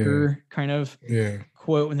bumper sticker kind of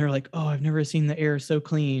quote, and they're like, oh, I've never seen the air so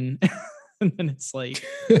clean. And then it's like,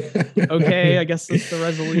 okay, I guess that's the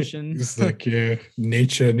resolution. It's like,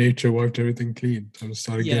 nature wiped everything clean. Time to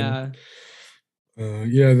start again.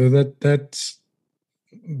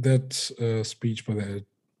 That speech by the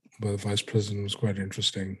vice president was quite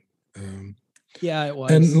interesting. It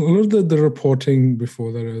was. And a lot of the reporting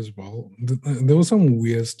before that as well, there was some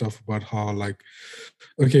weird stuff about how, like,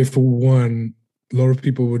 okay, for one, a lot of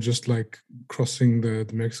people were just like crossing the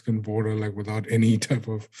Mexican border like without any type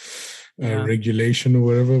of regulation or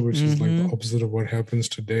whatever, which is like the opposite of what happens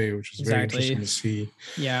today, which is very interesting to see.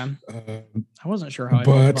 I wasn't sure how I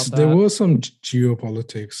felt about that. There was some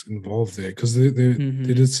geopolitics involved there, because they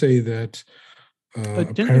did say that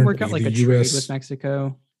didn't it work out like a trade with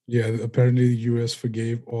Mexico? Yeah, apparently the US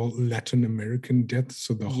forgave all Latin American debt,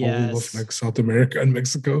 so the whole of Yes. South America and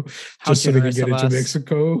Mexico, How just so they can generous get of into us.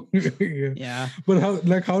 Mexico. Yeah. Yeah, But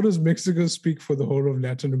how does Mexico speak for the whole of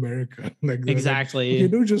Latin America? Like they're like, okay, exactly.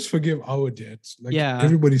 don't just forgive our debts. Like Yeah,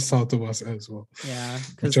 everybody south of us as well. yeah. Which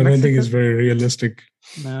Because I don't think is Mexico, very realistic.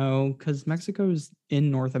 no, because Mexico's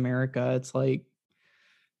in North America. It's like,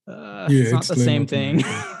 Yeah, it's not it's the still in same North thing.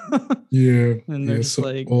 America. Yeah, And they're yeah. just So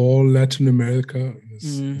like, all Latin America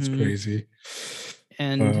is it's mm-hmm. crazy.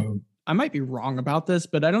 And I might be wrong about this,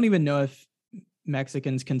 but I don't even know if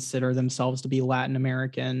Mexicans consider themselves to be Latin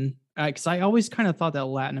American. Because I always kind of thought that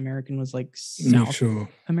Latin American was like Not South sure.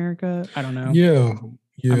 America. I don't know. Yeah, I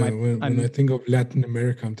yeah. might. When I think of Latin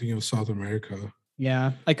America, I'm thinking of South America.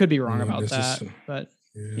 Yeah, I could be wrong Not about that, necessarily. but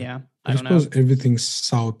Yeah, yeah, I but I don't know. suppose everything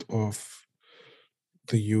south of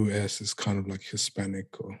the U.S. is kind of like Hispanic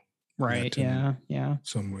or Right. Latin Yeah. Yeah.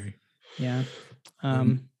 some way. Yeah.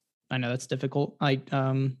 Um, I know that's difficult.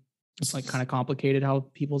 It's like kind of complicated how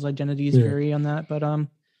people's identities yeah, vary on that, but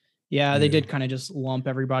yeah, they yeah, did kind of just lump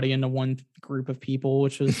everybody into one group of people,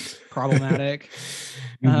 which was problematic.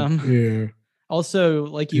 Um, yeah, Also,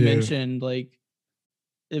 like you yeah. mentioned, like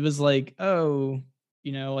it was like, oh,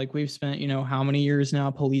 like we've spent, how many years now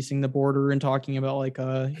policing the border and talking about like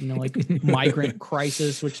like migrant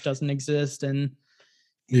crisis, which doesn't exist. And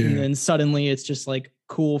Yeah, then suddenly it's just like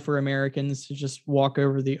cool for Americans to just walk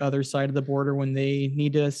over the other side of the border when they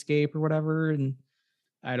need to escape or whatever. And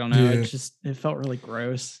I don't know, yeah. it felt really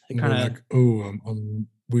gross. It And we're kind of, like, oh,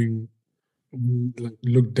 we like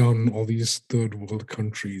look down on all these third world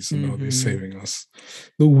countries, and now they're mm-hmm, saving us.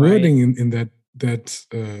 The right. wording in that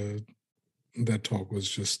talk was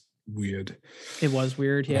just weird. It was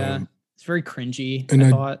weird. Yeah. Um, It's very cringy, and I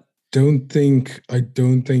I thought. don't think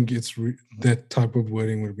it's that type of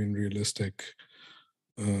wording would have been realistic,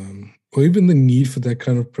 or even the need for that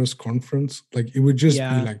kind of press conference. Like it would just be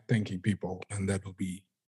Yeah. like thanking people, and that will be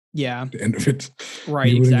Yeah. the end of it.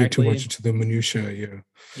 Right. You wouldn't get too much Exactly. into the minutia. Yeah.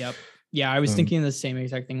 Yep. Yeah. I was Um, thinking the same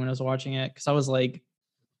exact thing when I was watching it because I was like,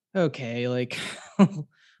 okay, like,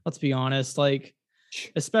 let's be honest, like,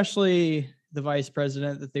 especially the vice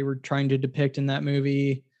president that they were trying to depict in that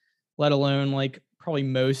movie, let alone like probably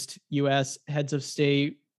most US heads of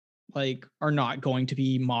state, like, are not going to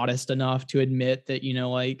be modest enough to admit that,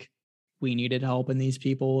 like, we needed help in these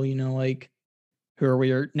people, like, who are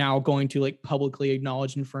we are now going to like publicly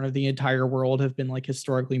acknowledge in front of the entire world have been like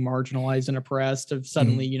historically marginalized and oppressed have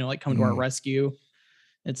suddenly, mm, like come to our mm, rescue.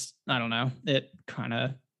 It's, I don't know, I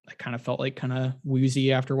kind of felt like kind of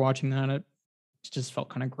woozy after watching that. It just felt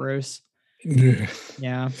kind of gross. yeah.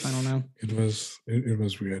 Yeah, I don't know. It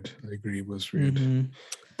was weird. I agree, it was weird. Mm-hmm.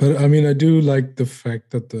 But I mean, I do like the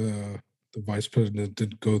fact that the vice president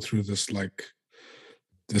did go through this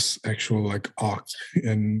actual like arc,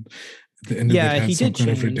 and at the end of it Yeah, he had some did kind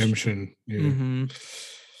of change. redemption. Yeah. Mm-hmm.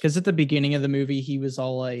 Because at the beginning of the movie, he was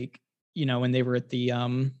all like, when they were at the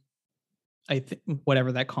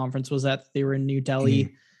whatever that conference was at, they were in New Delhi,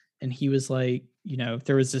 Mm, and he was like,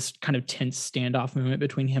 there was this kind of tense standoff moment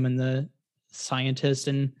between him and the scientist,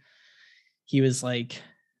 and he was like,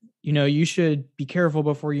 you should be careful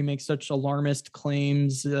before you make such alarmist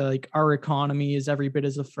claims. Like our economy is every bit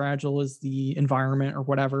as fragile as the environment or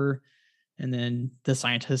whatever. And then the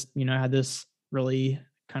scientist, had this really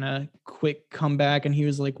kind of quick comeback, and he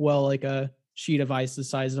was like, well, like a sheet of ice the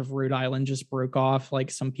size of Rhode Island just broke off.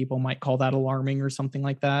 Like some people might call that alarming or something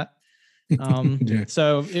like that. yeah.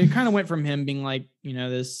 So it kind of went from him being like,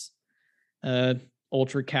 this uh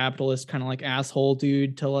ultra capitalist kind of like asshole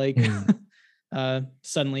dude to like Mm,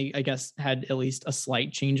 suddenly I guess had at least a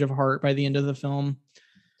slight change of heart by the end of the film,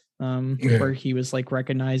 yeah. where he was like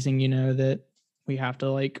recognizing, that we have to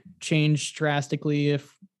like change drastically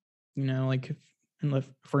if, like if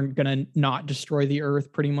we're gonna not destroy the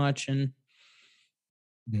earth pretty much. And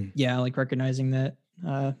Mm. yeah, like recognizing that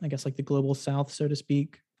I guess like the global south, so to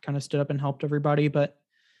speak, kind of stood up and helped everybody. But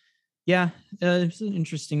yeah, it's an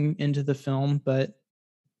interesting end to the film. But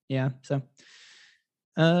yeah, so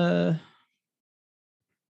uh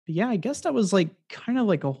yeah, I guess that was like kind of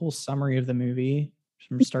like a whole summary of the movie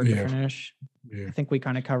from start to Yeah. finish. I Yeah. think we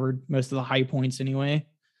kind of covered most of the high points anyway.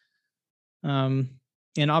 Um,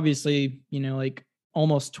 and obviously, like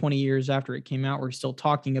almost 20 years after it came out, we're still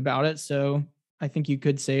talking about it. So I think you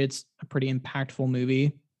could say it's a pretty impactful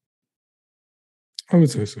movie. I would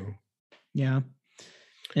say so. Yeah.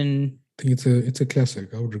 And I think it's a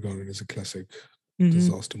classic. I would regard it as a classic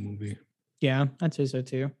disaster movie. yeah, I'd say so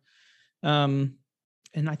too. Um,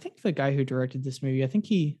 and I think the guy who directed this movie,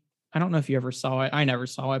 I don't know if you ever saw it. I never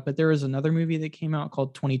saw it, but there was another movie that came out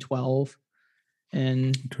called 2012.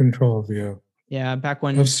 And 2012, yeah. Yeah, back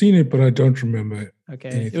when. I've seen it, but I don't remember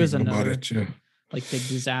Okay, it was anything about another it. Yeah. like big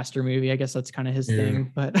disaster movie. I guess that's kind of his Yeah.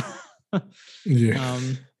 thing, but Yeah.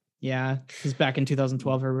 yeah, because back in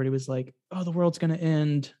 2012, everybody was like, "Oh, the world's gonna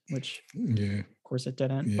end," which Yeah. of course it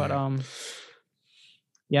didn't. But Yeah.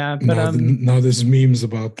 yeah, but Now there's memes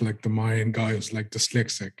about like the Mayan guy who's like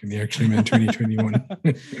dyslexic and he actually meant 2021.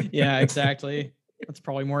 yeah, exactly. That's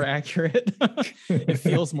probably more accurate. It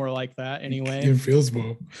feels more like that anyway. It feels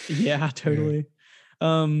more. Yeah, totally.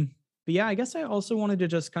 But yeah, I guess I also wanted to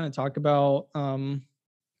just kind of talk about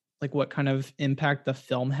like what kind of impact the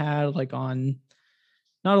film had like on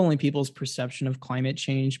not only people's perception of climate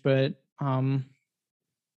change, but I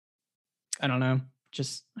don't know,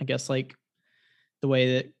 just I guess like the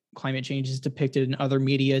way that climate change is depicted in other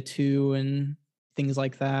media too and things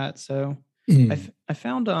like that. So I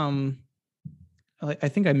found I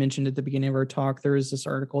think I mentioned at the beginning of our talk, there was this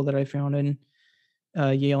article that I found in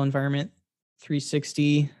Yale Environment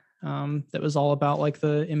 360 that was all about like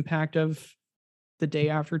the impact of the day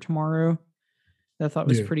after tomorrow. That I thought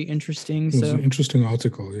was pretty interesting. It was So an interesting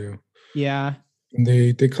article, yeah. yeah. And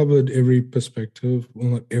they covered every perspective. Well,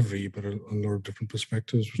 not every, but a lot of different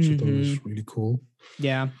perspectives, which I thought was really cool.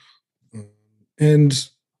 Yeah. And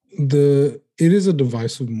it is a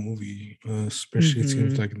divisive movie, especially it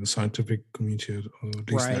seems like in the scientific community or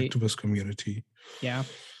at least the activist community. Yeah.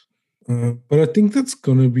 But I think that's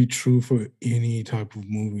gonna be true for any type of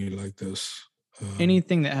movie like this.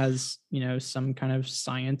 Anything that has, some kind of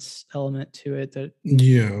science element to it that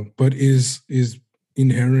but is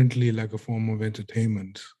inherently like a form of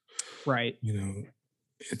entertainment. Right.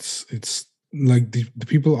 It's like the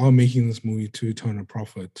people are making this movie to turn a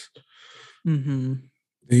profit. Mm-hmm.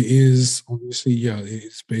 There is obviously,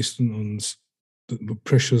 it's based on the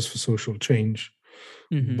pressures for social change.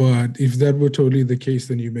 Mm-hmm. But if that were totally the case,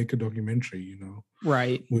 then you make a documentary,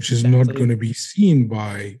 right, which is not going to be seen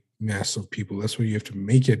by mass of people. That's why you have to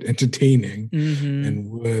make it entertaining and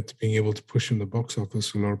worth being able to push in the box office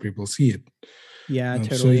so a lot of people see it. Yeah,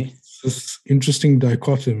 totally. So it's this interesting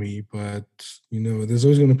dichotomy, but there's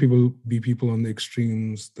always going to be people on the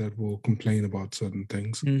extremes that will complain about certain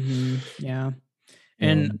things. Yeah.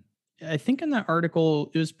 And I think in that article,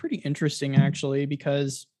 it was pretty interesting actually,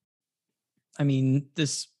 because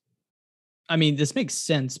this makes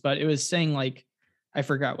sense, but it was saying like, I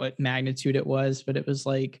forgot what magnitude it was, but it was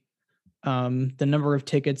like the number of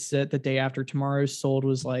tickets that the day after tomorrow sold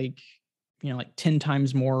was like 10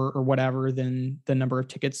 times more or whatever than the number of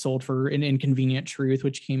tickets sold for An Inconvenient Truth,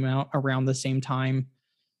 which came out around the same time.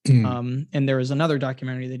 And there was another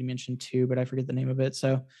documentary that he mentioned too, but I forget the name of it.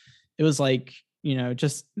 So it was like,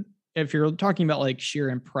 just if you're talking about like sheer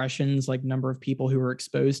impressions, like number of people who were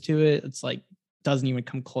exposed to it, it's like doesn't even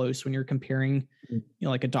come close when you're comparing,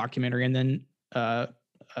 like a documentary and then a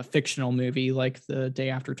fictional movie like The Day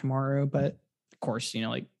After Tomorrow. But of course,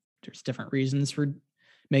 like there's different reasons for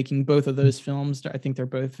making both of those films. I think they're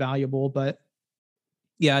both valuable, but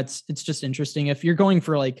yeah, it's just interesting if you're going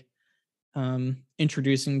for like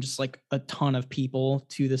introducing just like a ton of people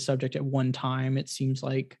to the subject at one time. It seems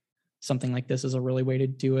like something like this is a really way to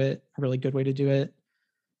do it, a really good way to do it.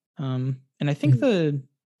 And I think the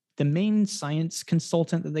main science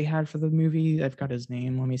consultant that they had for the movie, I've got his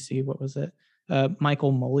name. Let me see. What was it?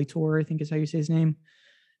 Michael Molitor, I think is how you say his name.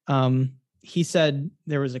 He said,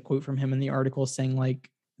 there was a quote from him in the article saying like,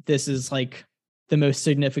 this is like the most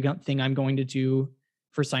significant thing I'm going to do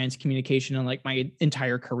for science communication in like my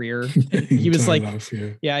entire career. And he was like,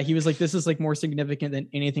 he was like, this is like more significant than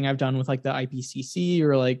anything I've done with like the IPCC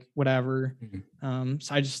or like whatever. So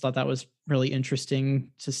I just thought that was really interesting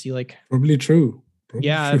to see, like probably true.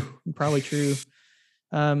 Probably true.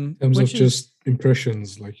 In terms of just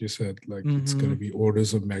impressions, like you said, like it's going to be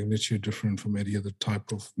orders of magnitude different from any other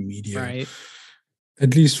type of media, right?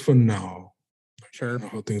 At least for now. Sure. I don't know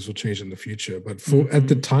how things will change in the future, but for at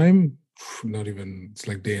the time, not even, it's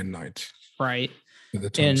like day and night. Right. The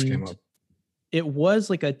times came up. It was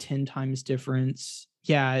like a 10 times difference.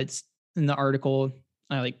 Yeah, it's in the article.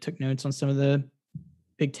 I like took notes on some of the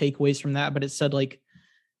big takeaways from that, but it said like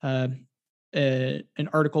an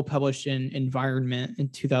article published in Environment in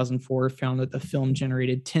 2004 found that the film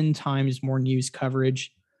generated 10 times more news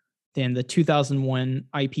coverage than the 2001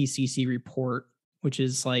 IPCC report, which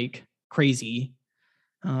is like crazy.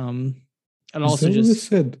 And also just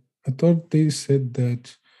said, I thought they said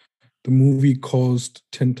that the movie caused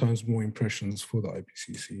 10 times more impressions for the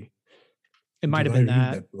IPCC. It might have been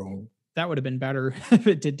that wrong. That would have been better if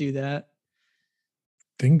it did do that. I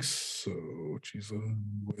think so. Jeez,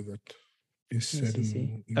 where that is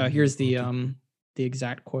said. Here's the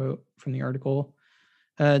exact quote from the article.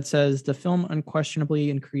 It says the film unquestionably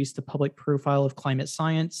increased the public profile of climate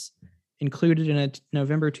science. Included in a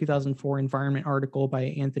November 2004 Environment article by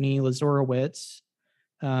Anthony Lazorowitz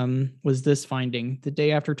was this finding. The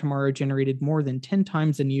Day After Tomorrow generated more than 10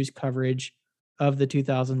 times the news coverage of the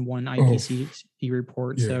 2001 IPCC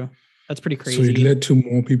report. Yeah. So that's pretty crazy. So it led to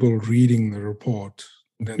more people reading the report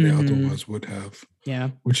than they otherwise would have.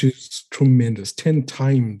 Yeah. Which is tremendous. 10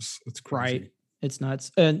 times. It's crazy. Right. It's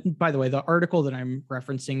nuts. And by the way, the article that I'm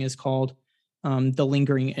referencing is called The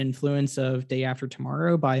Lingering Influence of Day After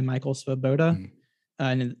Tomorrow by Michael Svoboda.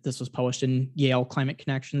 And this was published in Yale Climate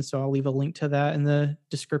Connection. So I'll leave a link to that in the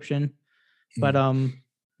description. But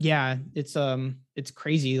yeah, it's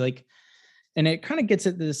crazy. Like, and it kind of gets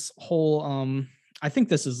at this whole, I think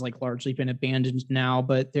this has like largely been abandoned now,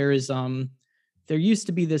 but there used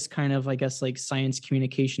to be this kind of, I guess, like science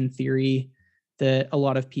communication theory that a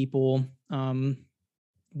lot of people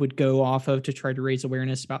would go off of to try to raise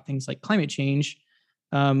awareness about things like climate change,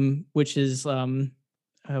 which is,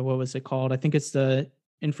 what was it called? I think it's the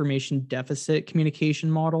information deficit communication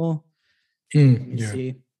model.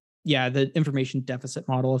 See. Yeah, the information deficit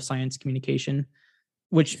model of science communication,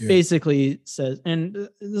 which basically says, and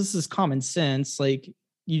this is common sense, like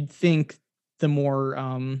you'd think the more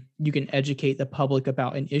you can educate the public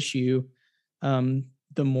about an issue, the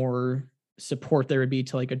more support there would be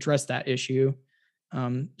to like address that issue.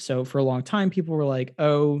 So for a long time, people were like,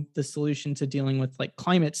 oh, the solution to dealing with like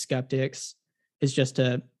climate skeptics is just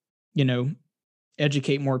to,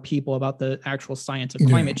 educate more people about the actual science of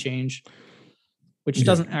climate change, which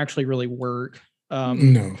doesn't actually really work.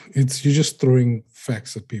 No, you're just throwing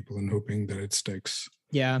facts at people and hoping that it sticks.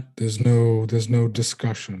 Yeah. There's no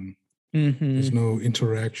discussion. There's no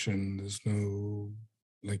interaction. There's no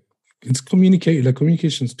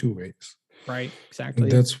communication's two ways. Right, exactly.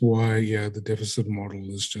 And that's why, the deficit model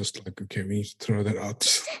is just like, okay, we need to throw that out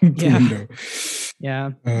the window.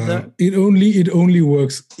 Yeah. It only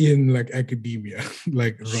works in like academia,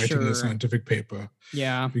 like writing a scientific paper.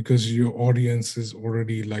 Yeah. Because your audience is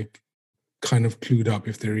already like kind of clued up.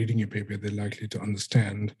 If they're reading your paper, they're likely to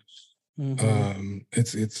understand.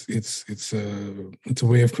 It's a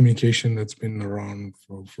way of communication that's been around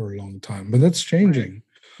for a long time, but that's changing.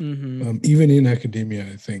 Right. Even in academia,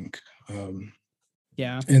 I think.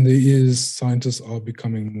 And scientists are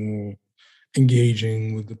becoming more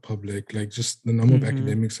engaging with the public. Like just the number of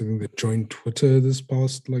academics I think that joined Twitter this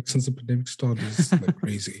past, like since the pandemic started, is like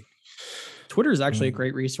crazy. Twitter is actually a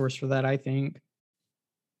great resource for that, I think.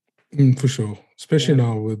 For sure, especially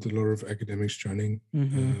now with a lot of academics joining.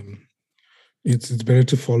 It's better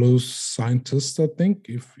to follow scientists, I think,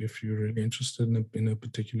 if you're really interested in a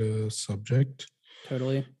particular subject.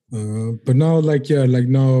 Totally. But now,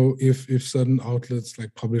 now, if certain outlets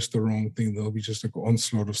like publish the wrong thing, there'll be just like an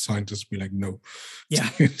onslaught of scientists be like, no. Yeah.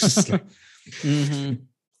 It's just like...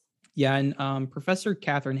 Yeah, and Professor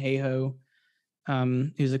Catherine Hayhoe,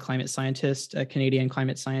 who's a climate scientist, a Canadian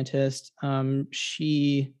climate scientist,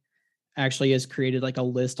 she actually has created like a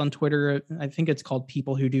list on Twitter. I think it's called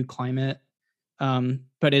People Who Do Climate.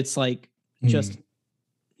 But it's like just,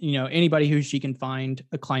 anybody who she can find,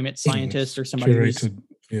 a climate scientist or somebody curated.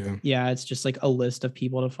 It's just like a list of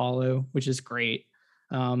people to follow, which is great.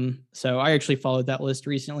 So I actually followed that list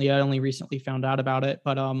recently. I only recently found out about it,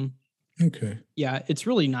 but it's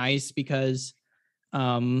really nice because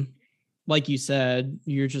like you said,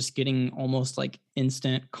 you're just getting almost like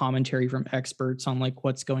instant commentary from experts on like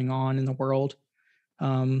what's going on in the world.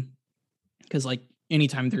 Because like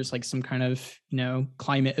anytime there's like some kind of,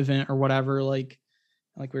 climate event or whatever, like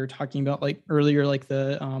we were talking about like earlier, like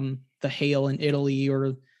the hail in Italy,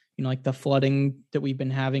 or, like the flooding that we've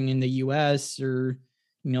been having in the US, or,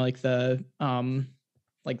 like the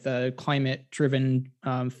climate driven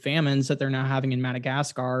famines that they're now having in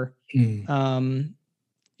Madagascar.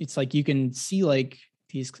 It's like you can see like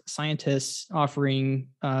these scientists offering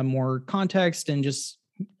more context and just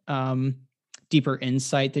deeper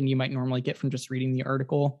insight than you might normally get from just reading the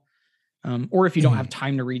article. Or if you don't have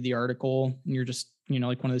time to read the article and you're just,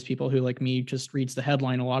 like one of those people who like me just reads the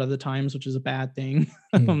headline a lot of the times, which is a bad thing.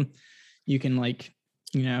 You can like,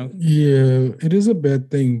 Yeah, it is a bad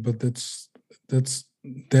thing, but that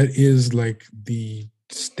is like the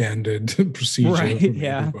standard procedure for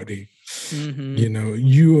everybody.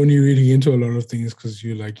 You only reading into a lot of things because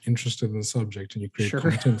you're like interested in the subject and you create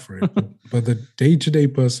content for it. But the day-to-day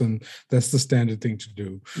person, that's the standard thing to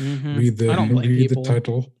do. Read the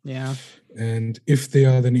title. Yeah. And if they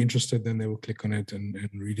are then interested, then they will click on it and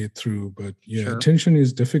read it through. But attention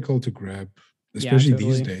is difficult to grab, especially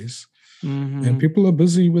these days. And Mm-hmm. people are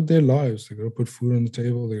busy with their lives. They got to put food on the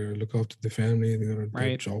table. They got to look after their family. They got to have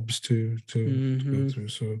Right. jobs to go Mm-hmm. through.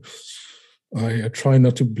 So I try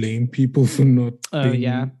not to blame people for not Oh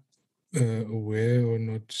yeah. being aware or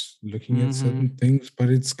not looking at Mm-hmm. certain things, but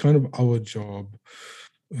it's kind of our job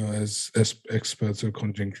as experts or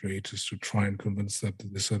content creators to try and convince them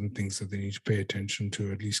that there's certain things that they need to pay attention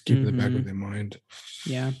to, at least keep in the back Mm-hmm. of their mind.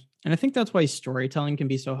 Yeah. And I think that's why storytelling can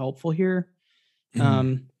be so helpful here.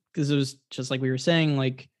 Mm. Because it was just like we were saying,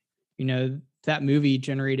 like, that movie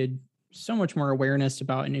generated so much more awareness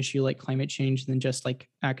about an issue like climate change than just like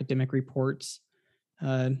academic reports,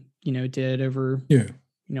 did over, Yeah.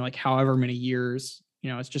 like however many years.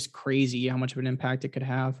 It's just crazy how much of an impact it could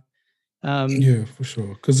have. Yeah, for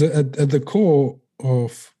sure. Because at the core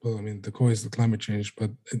of, well, I mean, the core is the climate change,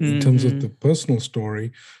 but in terms of the personal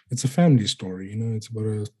story, it's a family story. It's about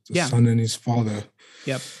a Yeah. son and his father.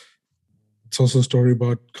 Yep. It's also a story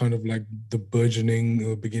about kind of like the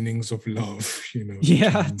burgeoning beginnings of love.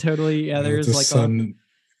 Yeah, between, totally. Yeah, there's the like son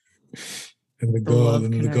and the the girl, love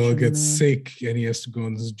and the girl connection gets there. sick, and he has to go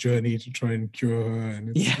on this journey to try and cure her.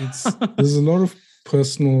 And Yeah. there's a lot of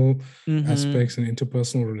personal Mm-hmm. aspects and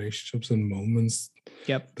interpersonal relationships and moments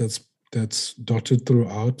Yep. that's dotted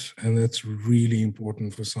throughout, and that's really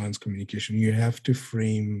important for science communication. You have to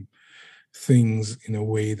frame things in a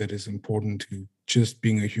way that is important to just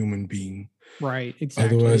being a human being. Right.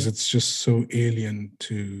 Exactly. Otherwise, it's just so alien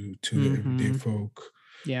to the everyday Mm-hmm. folk.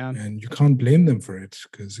 Yeah. And you can't blame them for it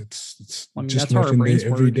because it's I mean, just that's how not our in brains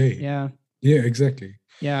their every work. day. Yeah. Yeah, exactly.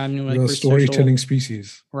 Yeah. I mean, like We're a we're storytelling social.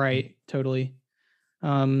 species. Right. Totally.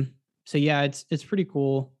 So yeah, it's pretty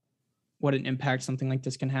cool what an impact something like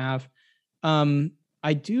this can have.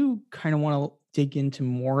 I do kind of want to dig into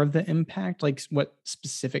more of the impact, like what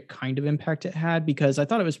specific kind of impact it had, because I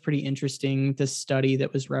thought it was pretty interesting. This study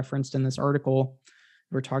that was referenced in this article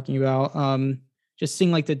we're talking about, just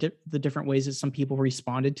seeing like the different ways that some people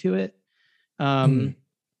responded to it.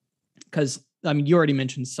 Because I mean, you already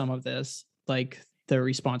mentioned some of this, like the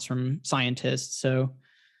response from scientists. So,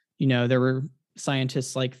 there were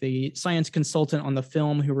scientists like the science consultant on the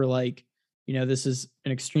film who were like, this is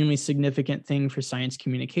an extremely significant thing for science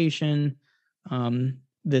communication.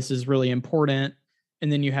 This is really important.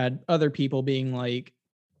 And then you had other people being like,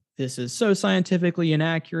 this is so scientifically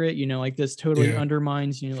inaccurate, like this totally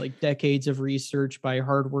undermines, like decades of research by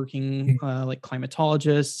hardworking, like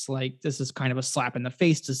climatologists. Like this is kind of a slap in the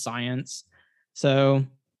face to science. So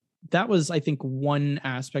that was, I think, one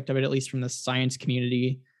aspect of it, at least from the science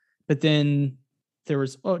community. But then there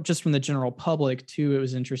was, just from the general public too, it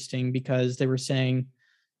was interesting because they were saying,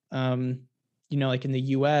 like in the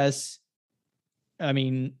US, I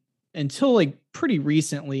mean, until like pretty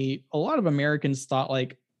recently, a lot of Americans thought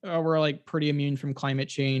like, oh, we're like pretty immune from climate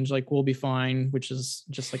change, like we'll be fine, which is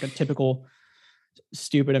just like a typical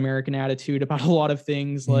stupid American attitude about a lot of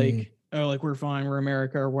things, like, oh, like we're fine, we're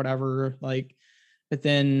America or whatever. Like, but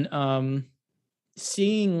then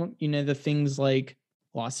seeing, the things like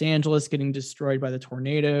Los Angeles getting destroyed by the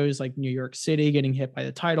tornadoes, like New York City getting hit by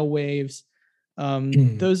the tidal waves.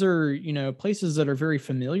 Those are, places that are very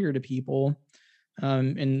familiar to people,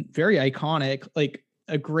 and very iconic. Like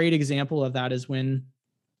a great example of that is when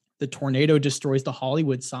the tornado destroys the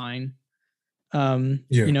Hollywood sign.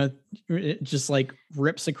 It just like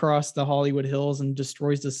rips across the Hollywood Hills and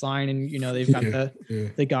destroys the sign. And, they've got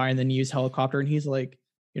the guy in the news helicopter and he's like,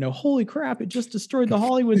 holy crap, it just destroyed the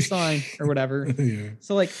Hollywood sign or whatever.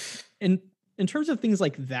 So like in terms of things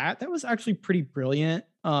like that was actually pretty brilliant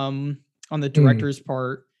on the director's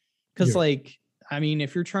part. Cause like, I mean,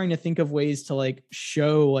 if you're trying to think of ways to like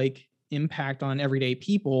show like impact on everyday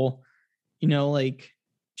people, like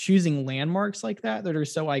choosing landmarks like that are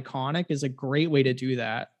so iconic is a great way to do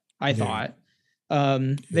that. I thought.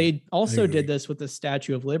 They also did this with the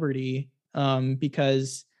Statue of Liberty,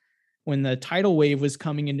 because when the tidal wave was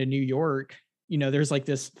coming into New York, there's like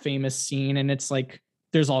this famous scene, and it's like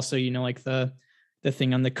there's also, like the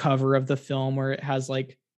thing on the cover of the film where it has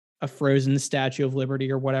like a frozen Statue of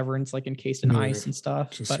Liberty or whatever, and it's like encased in ice and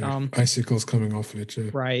stuff. But icicles coming off it.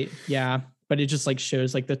 Right. Yeah. But it just like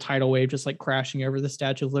shows like the tidal wave just like crashing over the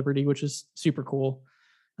Statue of Liberty, which is super cool.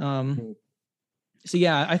 So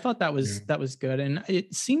yeah, I thought that was good, and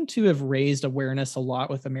it seemed to have raised awareness a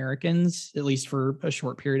lot with Americans, at least for a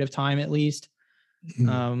short period of time, at least.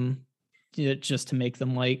 Just to make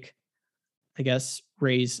them like, I guess,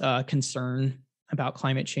 raise concern about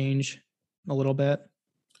climate change a little bit.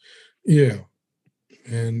 Yeah,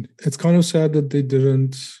 and it's kind of sad that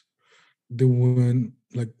they weren't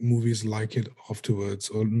like movies like it afterwards,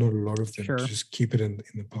 or not a lot of them. Sure. To just keep it in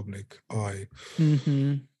the public eye.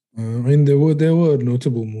 I mean, there were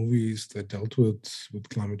notable movies that dealt with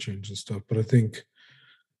climate change and stuff, but I think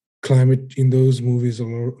climate in those movies, a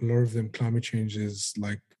lot of them, climate change is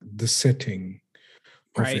like the setting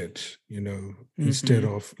of Right. it, instead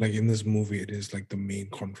Mm-hmm. of like in this movie, it is like the main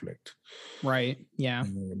conflict, Right. Yeah.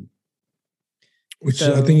 um, which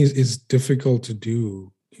I think So is difficult to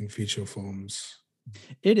do in feature films.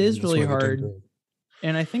 it is That's really why they tend hard. to.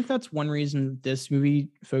 And I think that's one reason this movie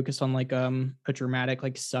focused on like a dramatic,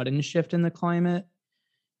 like sudden shift in the climate.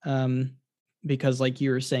 Um, because like you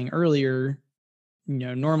were saying earlier,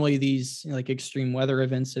 normally these like extreme weather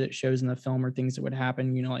events that it shows in the film are things that would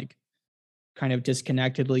happen, like kind of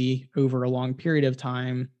disconnectedly over a long period of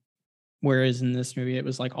time. Whereas in this movie, it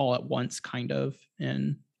was like all at once, kind of.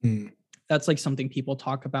 And Hmm. that's like something people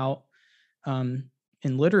talk about um,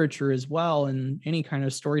 in literature as well, and any kind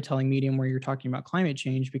of storytelling medium where you're talking about climate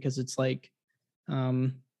change, because it's like,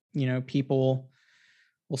 um, people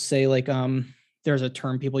will say like, there's a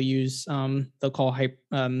term people use, they'll call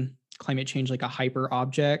climate change like a hyper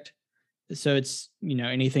object. So it's,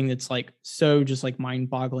 anything that's like so just like mind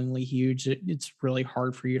bogglingly huge, it's really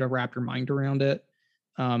hard for you to wrap your mind around it.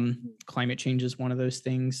 Climate change is one of those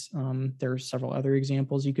things. There are several other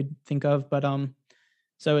examples you could think of, but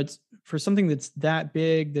so it's for something that's that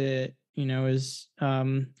big that, is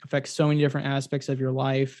affects so many different aspects of your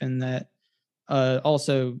life, and that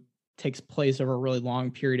also takes place over a really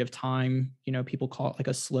long period of time. People call it like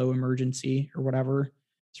a slow emergency or whatever.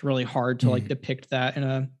 It's really hard to like Hmm. depict that in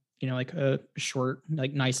a, like a short,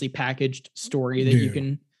 like nicely packaged story that you Yeah,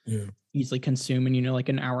 can yeah, easily consume in, like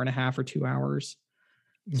an hour and a half or 2 hours.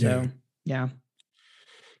 yeah. So yeah.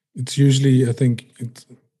 It's usually, I think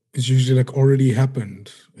it's usually like already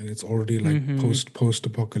happened, and it's already like Mm-hmm. post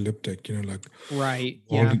apocalyptic, like Right.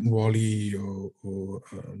 Yeah. Wally or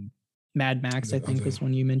Mad Max, I the think, other. was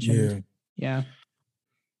one you mentioned. Yeah. Yeah.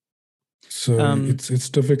 So Um, it's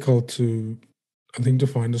difficult to, I think, to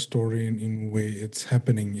find a story in way it's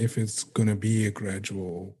happening if it's gonna be a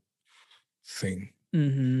gradual thing.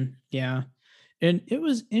 yeah. And it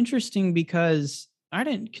was interesting because I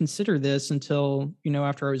didn't consider this until,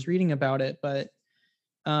 after I was reading about it, but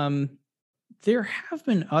um, there have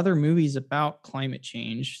been other movies about climate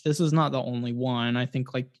change. This is not the only one. I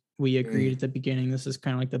think, like we agreed Mm, at the beginning, this is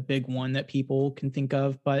kind of like the big one that people can think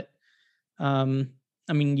of. But um,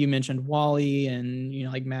 I mean, you mentioned Wally and,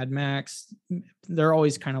 like Mad Max. They're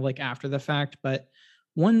always kind of like after the fact. But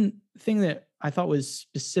one thing that I thought was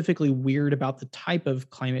specifically weird about the type of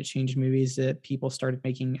climate change movies that people started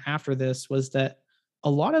making after this was that a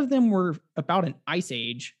lot of them were about an ice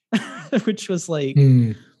age, which was like,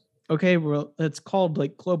 mm. okay, well, it's called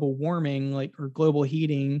like global warming, like, or global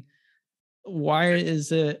heating. Why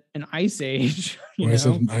is it an ice age? Why is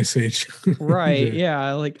it an ice age? Right. Yeah,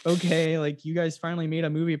 Yeah. Like, okay, like you guys finally made a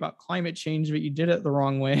movie about climate change, but you did it the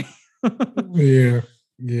wrong way. yeah, But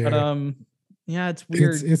yeah. yeah, it's It's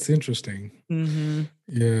weird. it's interesting. Mm-hmm.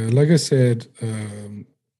 Yeah, like I said,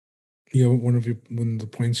 one of the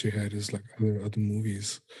points you had is like other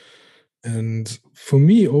movies. And for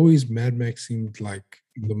me, always Mad Max seemed like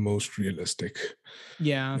the most realistic,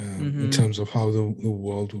 Yeah. in Mm-hmm. terms of how the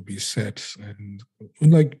world will be set. And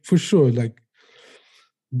like for sure, like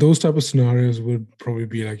those type of scenarios would probably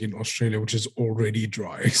be like in Australia, which is already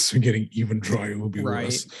dry. So getting even drier would be Right.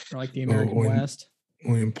 worse. Or like the Or, American or in West.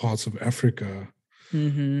 or in parts of Africa.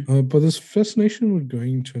 Mm-hmm. But this fascination with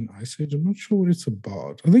going to an ice age, I'm not sure what it's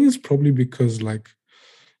about. I think it's probably because like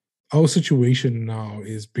our situation now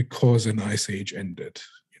is because an ice age ended.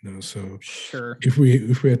 So Sure. if we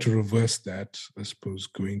had to reverse that, I suppose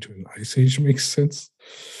going to an ice age makes sense.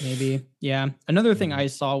 Maybe. Yeah. Another thing Mm. I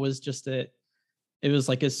saw was just that it was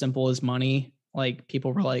like as simple as money. Like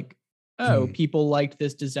people were like, oh, Mm. people liked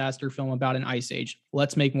this disaster film about an ice age.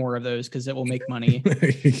 Let's make more of those because it will make money.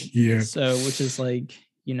 Yeah, So, which is like,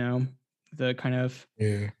 the kind of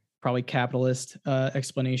yeah. probably capitalist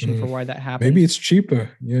explanation for Mm. why that Maybe happened. it's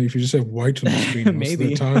cheaper. Yeah, if you just have white on the screen most of the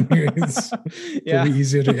Maybe. time, it's Yeah. probably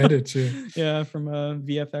easier to edit too. Yeah, from a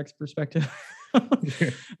VFX perspective.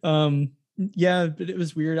 Yeah. um, yeah, but it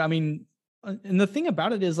was weird. I mean, and the thing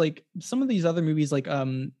about it is like some of these other movies, like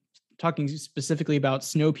talking specifically about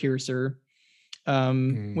Snowpiercer,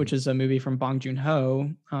 which Mm. is a movie from Bong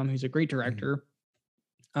Joon-ho, who's a great Mm. director.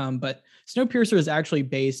 But Snowpiercer is actually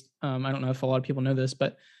based. I don't know if a lot of people know this,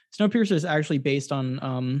 but Snowpiercer is actually based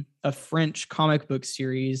on a French comic book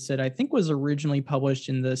series that I think was originally published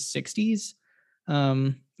in the '60s.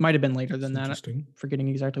 Might have been later It's than that. interesting. Forgetting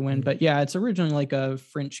exactly when, Mm. but yeah, it's originally like a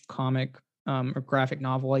French comic or graphic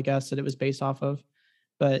novel, I guess, that it was based off of.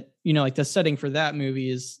 But like the setting for that movie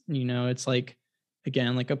is, it's like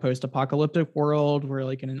again, like a post-apocalyptic world where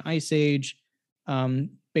like in an ice age,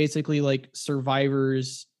 basically like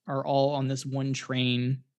survivors are all on this one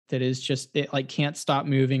train that is just, it like can't stop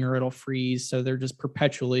moving or it'll freeze. So they're just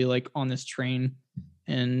perpetually like on this train.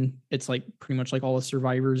 And it's like pretty much like all the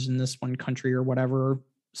survivors in this one country or whatever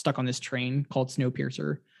stuck on this train called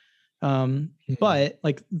Snowpiercer. But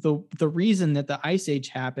like the reason that the ice age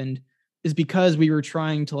happened is because we were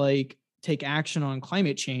trying to like take action on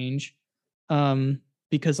climate change.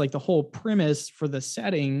 Because like the whole premise for the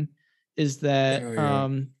setting is that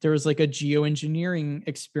there was like a geoengineering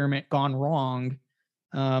experiment gone wrong,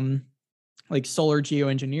 like solar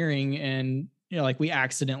geoengineering, and like we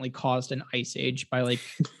accidentally caused an ice age by like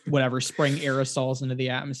whatever spraying aerosols into the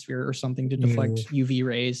atmosphere or something to deflect UV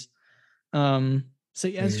rays. So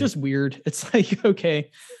yeah, it's just weird. It's like,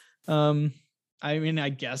 okay, I mean, I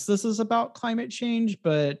guess this is about climate change,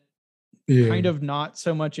 but kind of not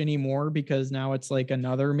so much anymore because now it's like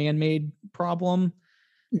another man-made problem.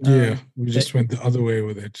 We just went the other way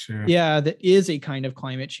with it. Yeah, that is a kind of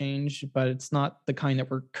climate change, but it's not the kind that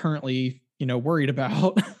we're currently, worried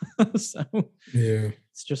about. So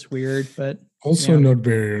it's just weird, but also not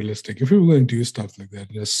very realistic. If we were going to do stuff like that,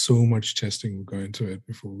 there's so much testing will go into it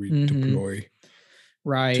before we deploy.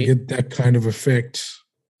 Right. To get that kind of effect,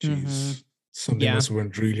 something must have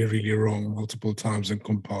went really, really wrong multiple times and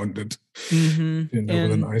compounded with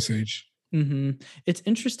an ice age. It's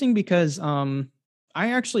interesting because I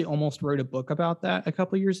actually almost wrote a book about that a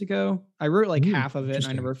couple of years ago. I wrote like half of it and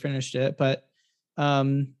I never finished it, but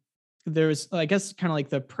there's, I guess, kind of like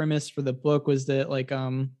the premise for the book was that like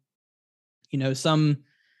some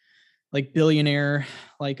like billionaire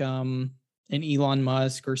like an Elon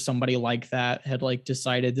Musk or somebody like that had like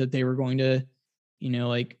decided that they were going to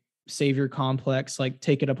like savior complex, like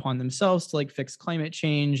take it upon themselves to like fix climate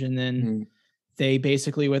change, and then they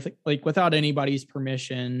basically without anybody's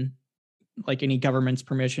permission, like any government's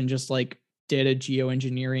permission, just like did a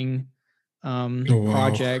geoengineering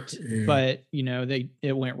project. But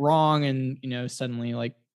it went wrong, and suddenly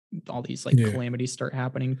like all these like calamities start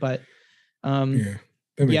happening. But that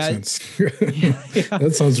makes sense.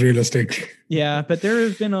 That sounds realistic. Yeah, but there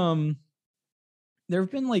have been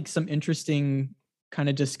like some interesting kind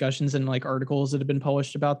of discussions and like articles that have been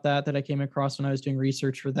published about that I came across when I was doing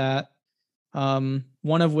research for that.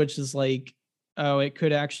 One of which is like, oh, it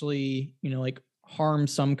could actually, like harm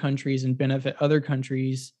some countries and benefit other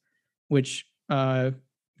countries, which,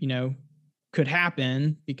 could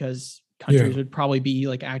happen because countries would probably be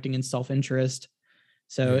like acting in self-interest.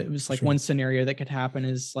 So it was like one scenario that could happen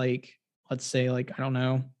is like, let's say like, I don't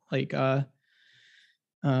know, like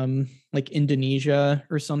Indonesia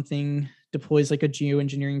or something deploys like a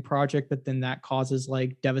geoengineering project, but then that causes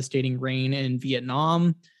like devastating rain in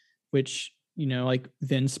Vietnam, which like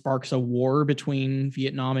then sparks a war between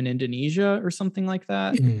Vietnam and Indonesia or something like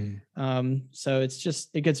that. So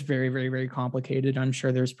it gets very, very, very complicated. I'm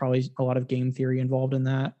sure there's probably a lot of game theory involved in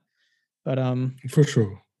that, but for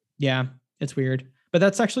sure. Yeah, it's weird. But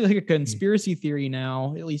that's actually like a conspiracy theory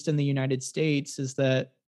now, at least in the United States, is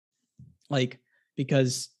that like,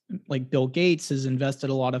 because like Bill Gates has invested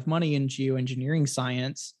a lot of money in geoengineering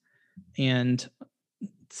science. And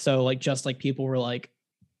so like, just like people were like,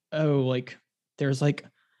 oh, like there's like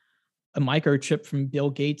a microchip from Bill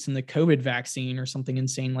Gates in the COVID vaccine or something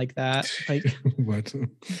insane like that. Like what?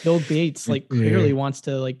 Bill Gates like clearly wants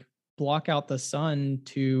to like block out the sun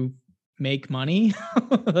to make money.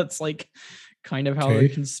 That's like kind of how the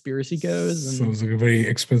conspiracy goes. And sounds like a very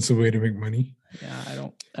expensive way to make money. Yeah,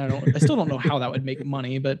 I still don't know how that would make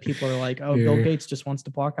money, but people are like, oh, Bill Gates just wants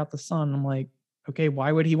to block out the sun. I'm like, okay,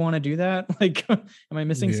 why would he want to do that? Like, am I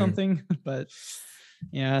missing something? But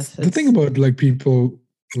yeah. The thing about like people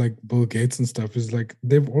like Bill Gates and stuff is like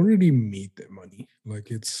they've already made their money.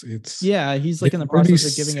 Like it's he's like in the process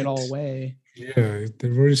of giving it all away. Yeah,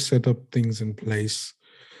 they've already set up things in place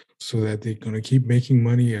so that they're gonna keep making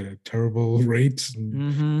money at a terrible rate.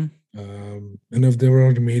 And if they've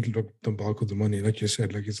already made the bulk of the money, like you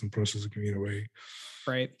said, like it's in the process of giving it away.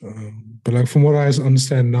 Right. But like from what I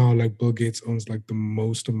understand now, like Bill Gates owns like the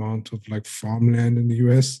most amount of like farmland in the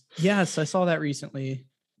US. Yes, I saw that recently.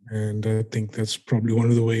 And I think that's probably one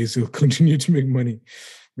of the ways he'll continue to make money,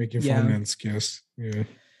 making farmland scarce. Yeah.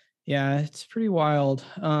 Yeah, it's pretty wild.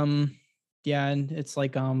 Yeah, and it's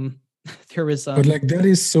like there was but like that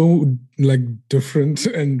is so like different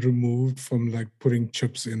and removed from like putting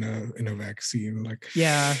chips in a vaccine. Like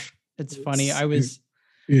it's funny. I was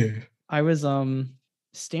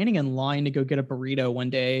standing in line to go get a burrito one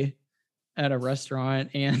day at a restaurant,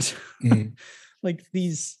 and like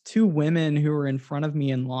these two women who were in front of me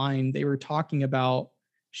in line, they were talking about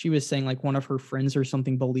she was saying like one of her friends or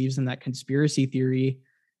something believes in that conspiracy theory,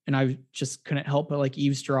 and I just couldn't help but like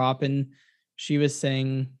eavesdrop. And she was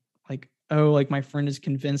saying like, oh, like my friend is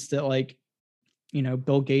convinced that like,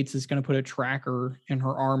 Bill Gates is going to put a tracker in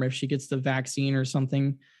her arm if she gets the vaccine or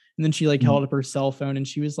something. And then she like held up her cell phone and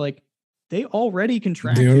she was like, they already can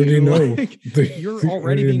track They already you. know. Like, you're they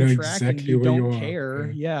already being tracked exactly and you don't you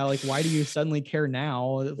care. Yeah. Like, why do you suddenly care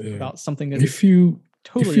now about something that if you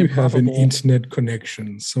totally have an improbable? internet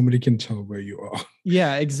connection, somebody can tell where you are.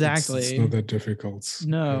 Yeah, exactly. It's not that difficult.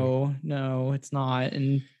 No, it's not.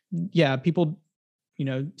 And yeah, people,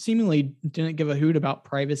 seemingly didn't give a hoot about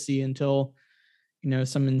privacy until,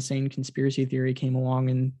 some insane conspiracy theory came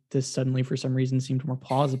along, and this suddenly for some reason seemed more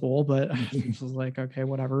plausible, but this was like, okay,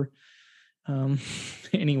 whatever.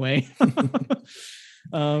 Anyway.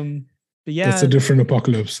 But yeah, that's a different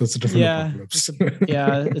apocalypse. Apocalypse.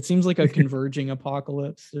 It seems like a converging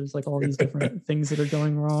apocalypse. There's like all these different things that are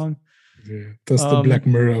going wrong. Yeah, that's the Black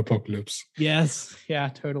Mirror apocalypse. Yes, yeah,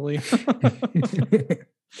 totally.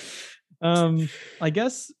 I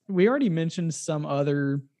guess we already mentioned some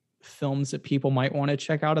other films that people might want to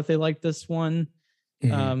check out if they like this one.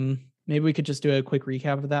 Maybe we could just do a quick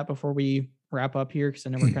recap of that before we wrap up here, because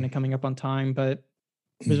I know we're kind of coming up on time. But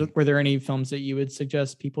were there any films that you would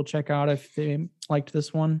suggest people check out if they liked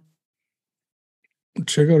this one?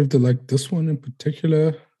 Check out if they like this one in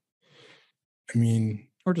particular. I mean,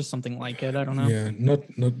 or just something like it. I don't know. Yeah, not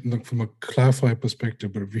from a sci-fi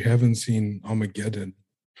perspective, but if you haven't seen Armageddon,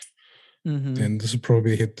 then this will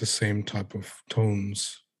probably hit the same type of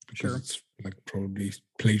tones, because it's like probably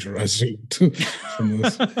plagiarizing from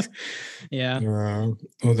this. Yeah. Or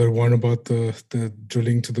the one about the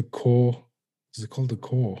drilling to the core. Is it called the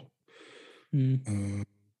core?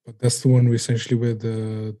 But that's the one where essentially where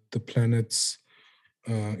the planet's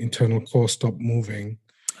internal core stopped moving.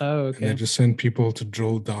 Oh, okay. And they just send people to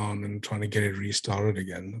drill down and trying to get it restarted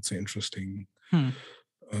again. That's an interesting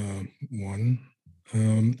one.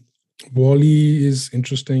 WALL-E is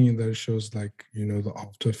interesting in that it shows like, the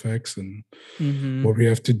after effects and what we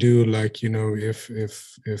have to do. Like, if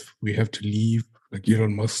we have to leave, like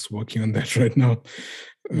Elon Musk's working on that right now.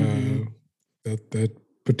 That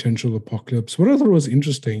potential apocalypse. What I thought was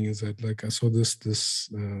interesting is that, like, I saw this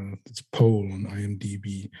poll on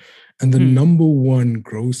IMDb, and the number one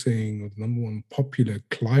grossing or the number one popular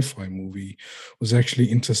sci-fi movie was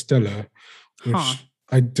actually Interstellar, which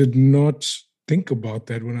I did not think about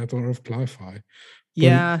that when I thought of sci-fi.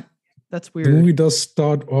 Yeah, that's weird. The movie does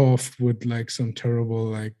start off with like some terrible,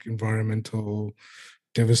 like, environmental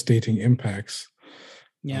devastating impacts.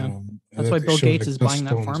 Yeah, that's why Bill Gates is buying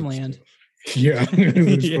that farmland. Yeah,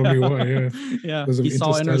 that's probably why. Yeah, he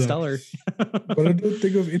saw Interstellar. But I don't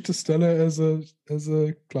think of Interstellar as a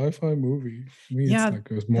sci-fi movie. For me, it's like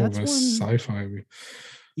it was more of a sci-fi movie.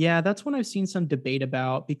 Yeah, that's one I've seen some debate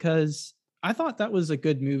about, because I thought that was a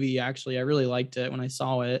good movie. Actually, I really liked it when I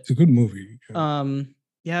saw it. It's a good movie.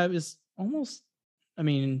 Yeah, it was almost, I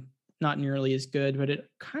mean, not nearly as good, but it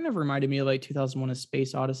kind of reminded me of like 2001: A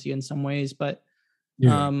Space Odyssey in some ways. But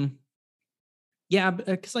because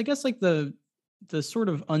I guess like the sort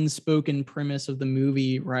of unspoken premise of the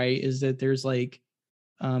movie, right, is that there's like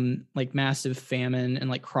massive famine and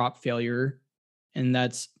like crop failure, and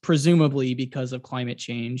that's presumably because of climate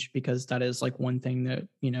change, because that is like one thing that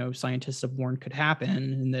scientists have warned could happen,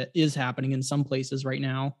 and that is happening in some places right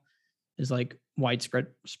now, is like widespread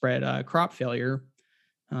crop failure.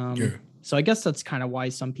 So I guess that's kind of why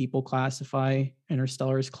some people classify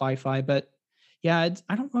Interstellar as sci-fi. But yeah,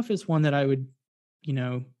 I don't know if it's one that I would.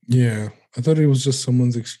 Yeah, I thought it was just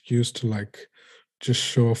someone's excuse to like just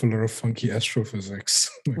show off a lot of funky astrophysics.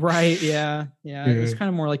 Right. Yeah. It was kind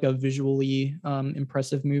of more like a visually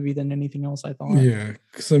impressive movie than anything else, I thought. Yeah,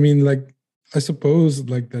 because I mean, like, I suppose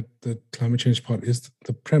like that the climate change part is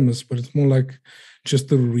the premise, but it's more like just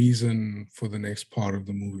the reason for the next part of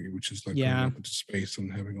the movie, which is like going up into space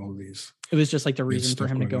and having all these. It was just like the reason for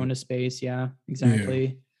him to go into space. Yeah,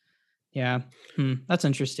 exactly. Yeah. That's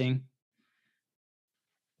interesting.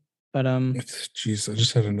 But geez, I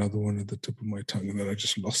just had another one at the tip of my tongue and then I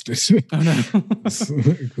just lost it. Oh no.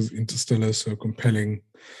 Because Interstellar is so compelling.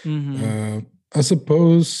 I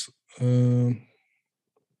suppose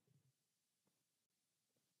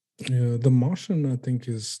The Martian, I think,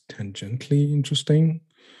 is tangentially interesting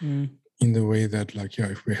in the way that, like,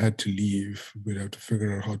 if we had to leave, we'd have to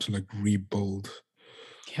figure out how to like rebuild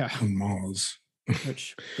on Mars.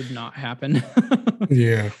 Which would not happen.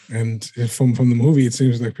 Yeah, and from the movie, it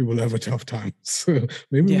seems like people have a tough time. So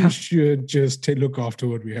maybe we should just look after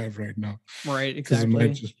what we have right now. Right, exactly.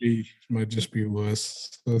 Because it might just be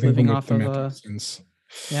worse. So I think living off of sense.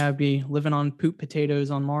 Yeah, I'd be living on poop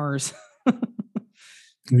potatoes on Mars.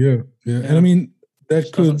 Yeah. And I Yeah, mean, that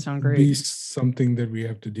which doesn't could sound be great. something that we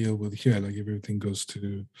have to deal with here. Like if everything goes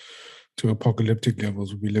to apocalyptic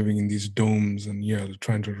levels, we'll be living in these domes and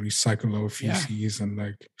trying to recycle our Yeah. feces and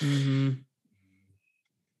like. Mm-hmm.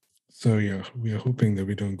 So yeah, we are hoping that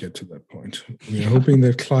we don't get to that point. We are hoping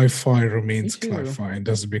that Cli-Fi Me remains too. Cli-Fi and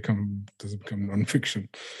doesn't become nonfiction.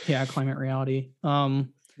 Yeah, climate reality. Yeah.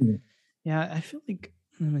 Yeah, I feel like,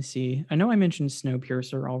 let me see. I know I mentioned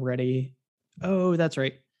Snowpiercer already. Oh, that's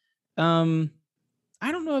right. Um,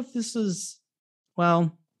 I don't know if this is,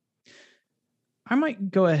 well, I might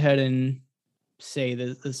go ahead and say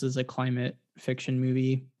that this is a climate fiction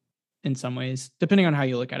movie in some ways, depending on how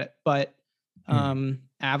you look at it. But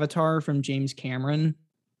Avatar from James Cameron,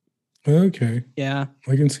 Okay, yeah,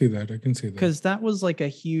 I can see that. I can see that. because that was like a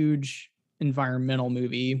huge environmental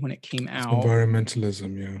movie when it came It's out.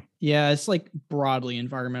 environmentalism, yeah. Yeah, it's like broadly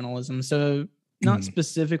environmentalism. So not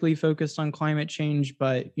specifically focused on climate change,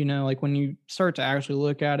 but like when you start to actually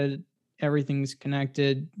look at it, everything's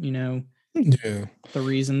connected. Yeah. The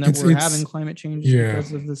reason that we're having climate change is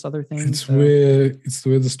because of this other thing. It's where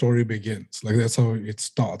the story begins. Like that's how it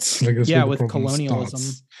starts. Like that's where the with problem colonialism.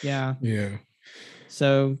 starts. Yeah. Yeah.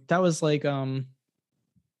 So that was like that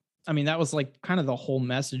was like kind of the whole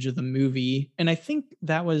message of the movie. And I think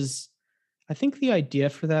the idea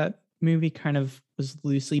for that movie kind of was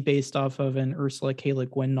loosely based off of an Ursula K. Le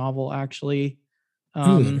Guin novel, actually.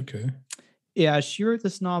 Okay. Yeah, she wrote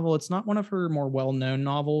this novel. It's not one of her more well-known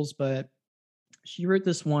novels, but she wrote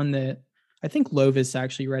this one that I think Lovis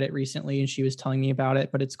actually read it recently, and she was telling me about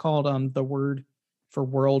it. But it's called "The Word for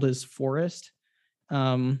World is Forest."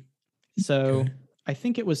 So I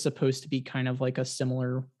think it was supposed to be kind of like a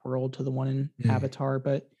similar world to the one in Avatar,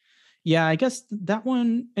 but yeah, I guess that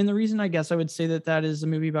one, and the reason I guess I would say that is a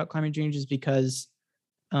movie about climate change is because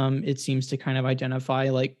it seems to kind of identify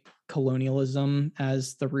like colonialism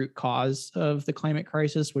as the root cause of the climate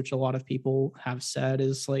crisis, which a lot of people have said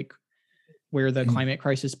is like where the climate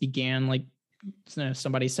crisis began. Like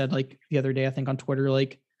somebody said like the other day, I think on Twitter,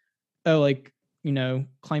 like, oh, like,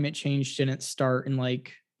 climate change didn't start in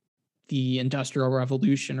like the Industrial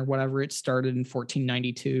Revolution or whatever. It started in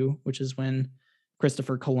 1492, which is when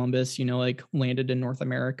Christopher Columbus, like landed in North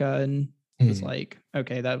America and was like,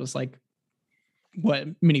 okay, that was like what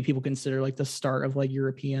many people consider like the start of like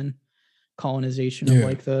European colonization of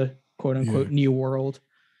like the quote unquote new world.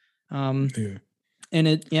 And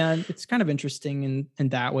it's kind of interesting in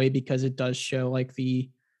that way because it does show like the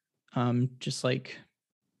just like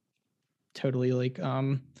totally like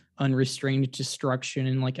unrestrained destruction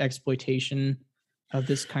and like exploitation of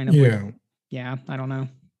this kind of I don't know.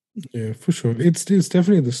 Yeah, for sure. It's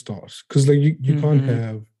definitely the start because like you can't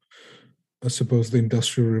have, I suppose, the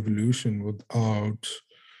Industrial Revolution without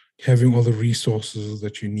having all the resources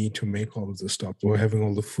that you need to make all of this stuff, or having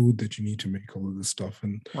all the food that you need to make all of this stuff.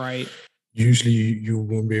 And usually you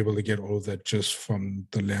won't be able to get all of that just from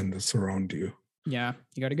the land that's around you. Yeah,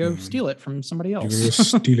 you got to go steal it from somebody else. You got to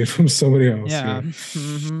steal it from somebody else. Yeah.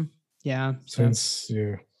 Yeah. So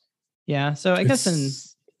so I guess in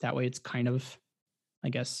that way it's kind of, I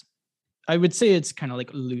guess I would say it's kind of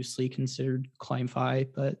like loosely considered climb-fi,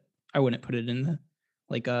 but I wouldn't put it in the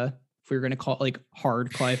like if we were going to call it like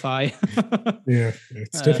hard cli-fi.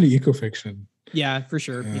 It's definitely eco-fiction. Yeah, for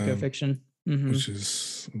sure, eco-fiction. Which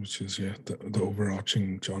is the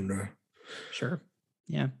overarching genre. Sure.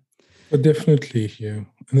 Yeah. But definitely, and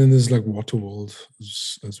then there's like Waterworld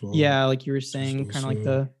as well. Yeah, like you were saying, kind of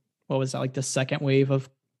like what was that, like the second wave of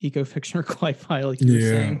eco-fiction or cli-fi, like you were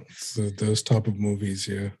saying. So those type of movies,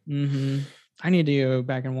 I need to go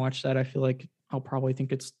back and watch that. I feel like I'll probably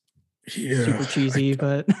think it's super cheesy,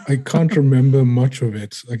 but I can't remember much of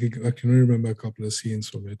it. Like I can remember a couple of scenes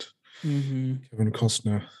from it. Kevin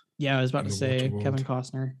Costner. Yeah, I was about to say Kevin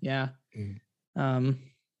Costner. Yeah.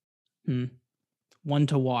 One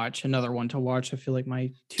to watch, another one to watch. I feel like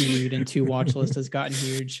my 2 read and 2 watch list has gotten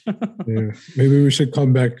huge. Maybe we should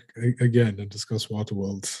come back again and discuss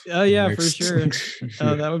Waterworld. Oh yeah, for sure.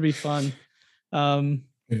 Oh, that would be fun.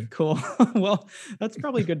 Cool. Well, that's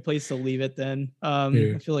probably a good place to leave it then.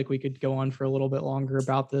 I feel like we could go on for a little bit longer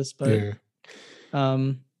about this, but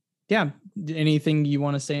anything you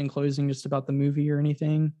want to say in closing just about the movie or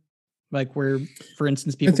anything? Like where, for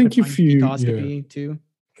instance, people could find Geekoscopy too.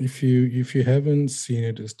 If you haven't seen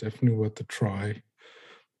it, it's definitely worth a try.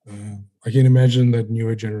 I can imagine that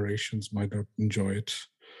newer generations might not enjoy it.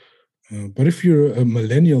 But if you're a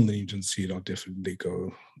millennial and you didn't see it, I'll definitely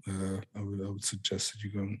go. I would suggest that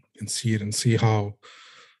you go and see it and see how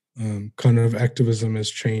kind of activism has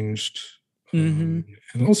changed Mm-hmm.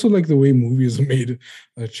 And also like the way movies are made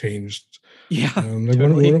changed. Yeah, Like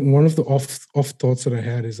totally. one of the off thoughts that I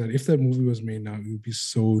had is that if that movie was made now, it would be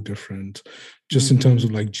so different, just in terms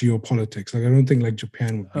Mm-hmm. of like geopolitics. Like I don't think like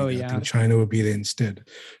Japan would be Oh, there. I think yeah. China would be there instead.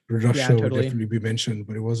 Yeah, Russia would totally. definitely be mentioned,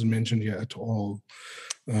 but it wasn't mentioned yet at all.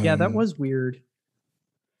 Yeah, that was weird.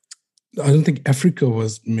 I don't think Africa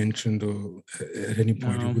was mentioned or at any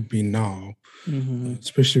point. It No. would be now, Mm-hmm.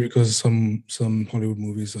 especially because some Hollywood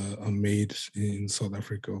movies are made in South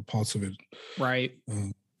Africa or parts of it. Right.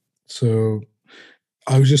 So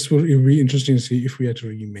I was just, it would be interesting to see if we had to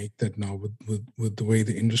remake that now with the way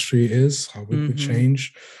the industry is, how it would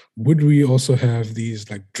change. Would we also have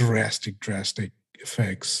these like drastic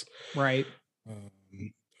effects? Right.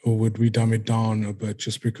 Or would we dumb it down a bit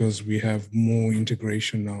just because we have more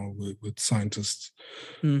integration now with scientists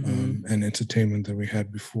and entertainment than we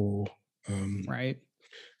had before? Right.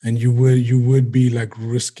 And you would be like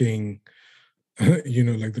risking,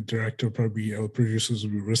 like the director probably or producers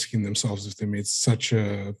would be risking themselves if they made such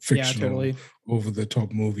a fictional, totally. over the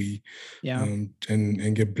top movie, and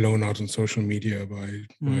get blown out on social media by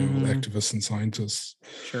all activists and scientists.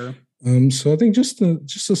 Sure. So I think just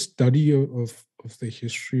a study of the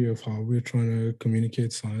history of how we're trying to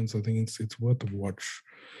communicate science, I think it's worth a watch.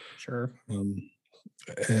 Sure.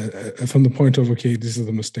 From the point of, okay, these are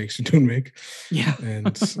the mistakes you don't make. Yeah.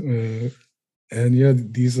 And yeah,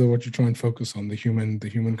 these are what you try and focus on, the human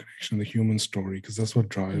connection, the human story, because that's what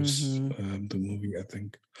drives the movie, I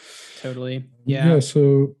think. Totally. Yeah.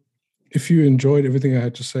 So if you enjoyed everything I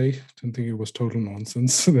had to say, don't think it was total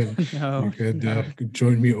nonsense, then you could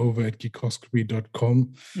join me over at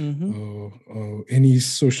geekoscopy.com or any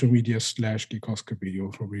social media /geekoscopy.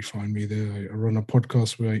 You'll probably find me there. I run a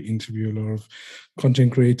podcast where I interview a lot of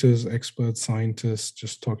content creators, experts, scientists,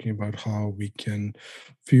 just talking about how we can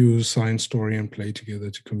fuse science, story, and play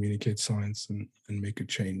together to communicate science and make a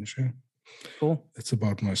change. Yeah. Cool. That's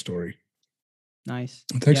about my story. Nice.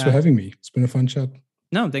 And thanks for having me. It's been a fun chat.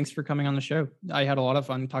 No, thanks for coming on the show. I had a lot of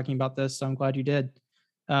fun talking about this, so I'm glad you did.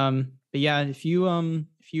 But yeah, if you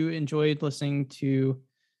enjoyed listening to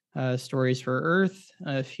Stories for Earth,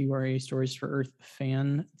 if you are a Stories for Earth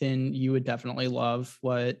fan, then you would definitely love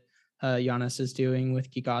what Giannis is doing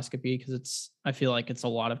with Geekoscopy, because I feel like it's a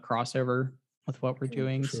lot of crossover with what we're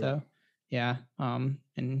doing. Sure. So yeah,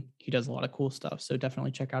 and he does a lot of cool stuff. So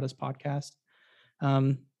definitely check out his podcast.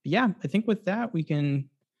 Yeah, I think with that we can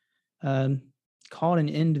call it an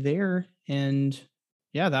end there. And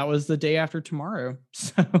yeah, that was the day after tomorrow.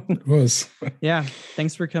 So it was. Yeah,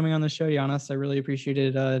 thanks for coming on the show, Giannis. I really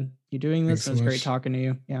appreciated you doing this. It was great talking to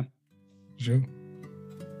you. Yeah. Sure.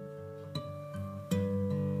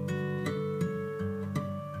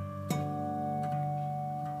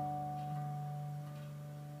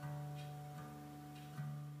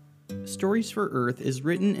 Stories for Earth is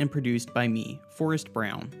written and produced by me, Forrest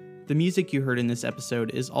Brown. The music you heard in this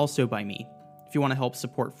episode is also by me. If you want to help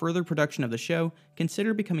support further production of the show,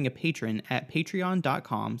 consider becoming a patron at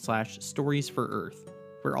patreon.com/storiesforearth.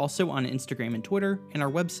 We're also on Instagram and Twitter, and our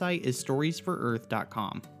website is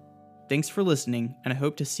storiesforearth.com. Thanks for listening, and I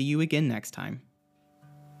hope to see you again next time.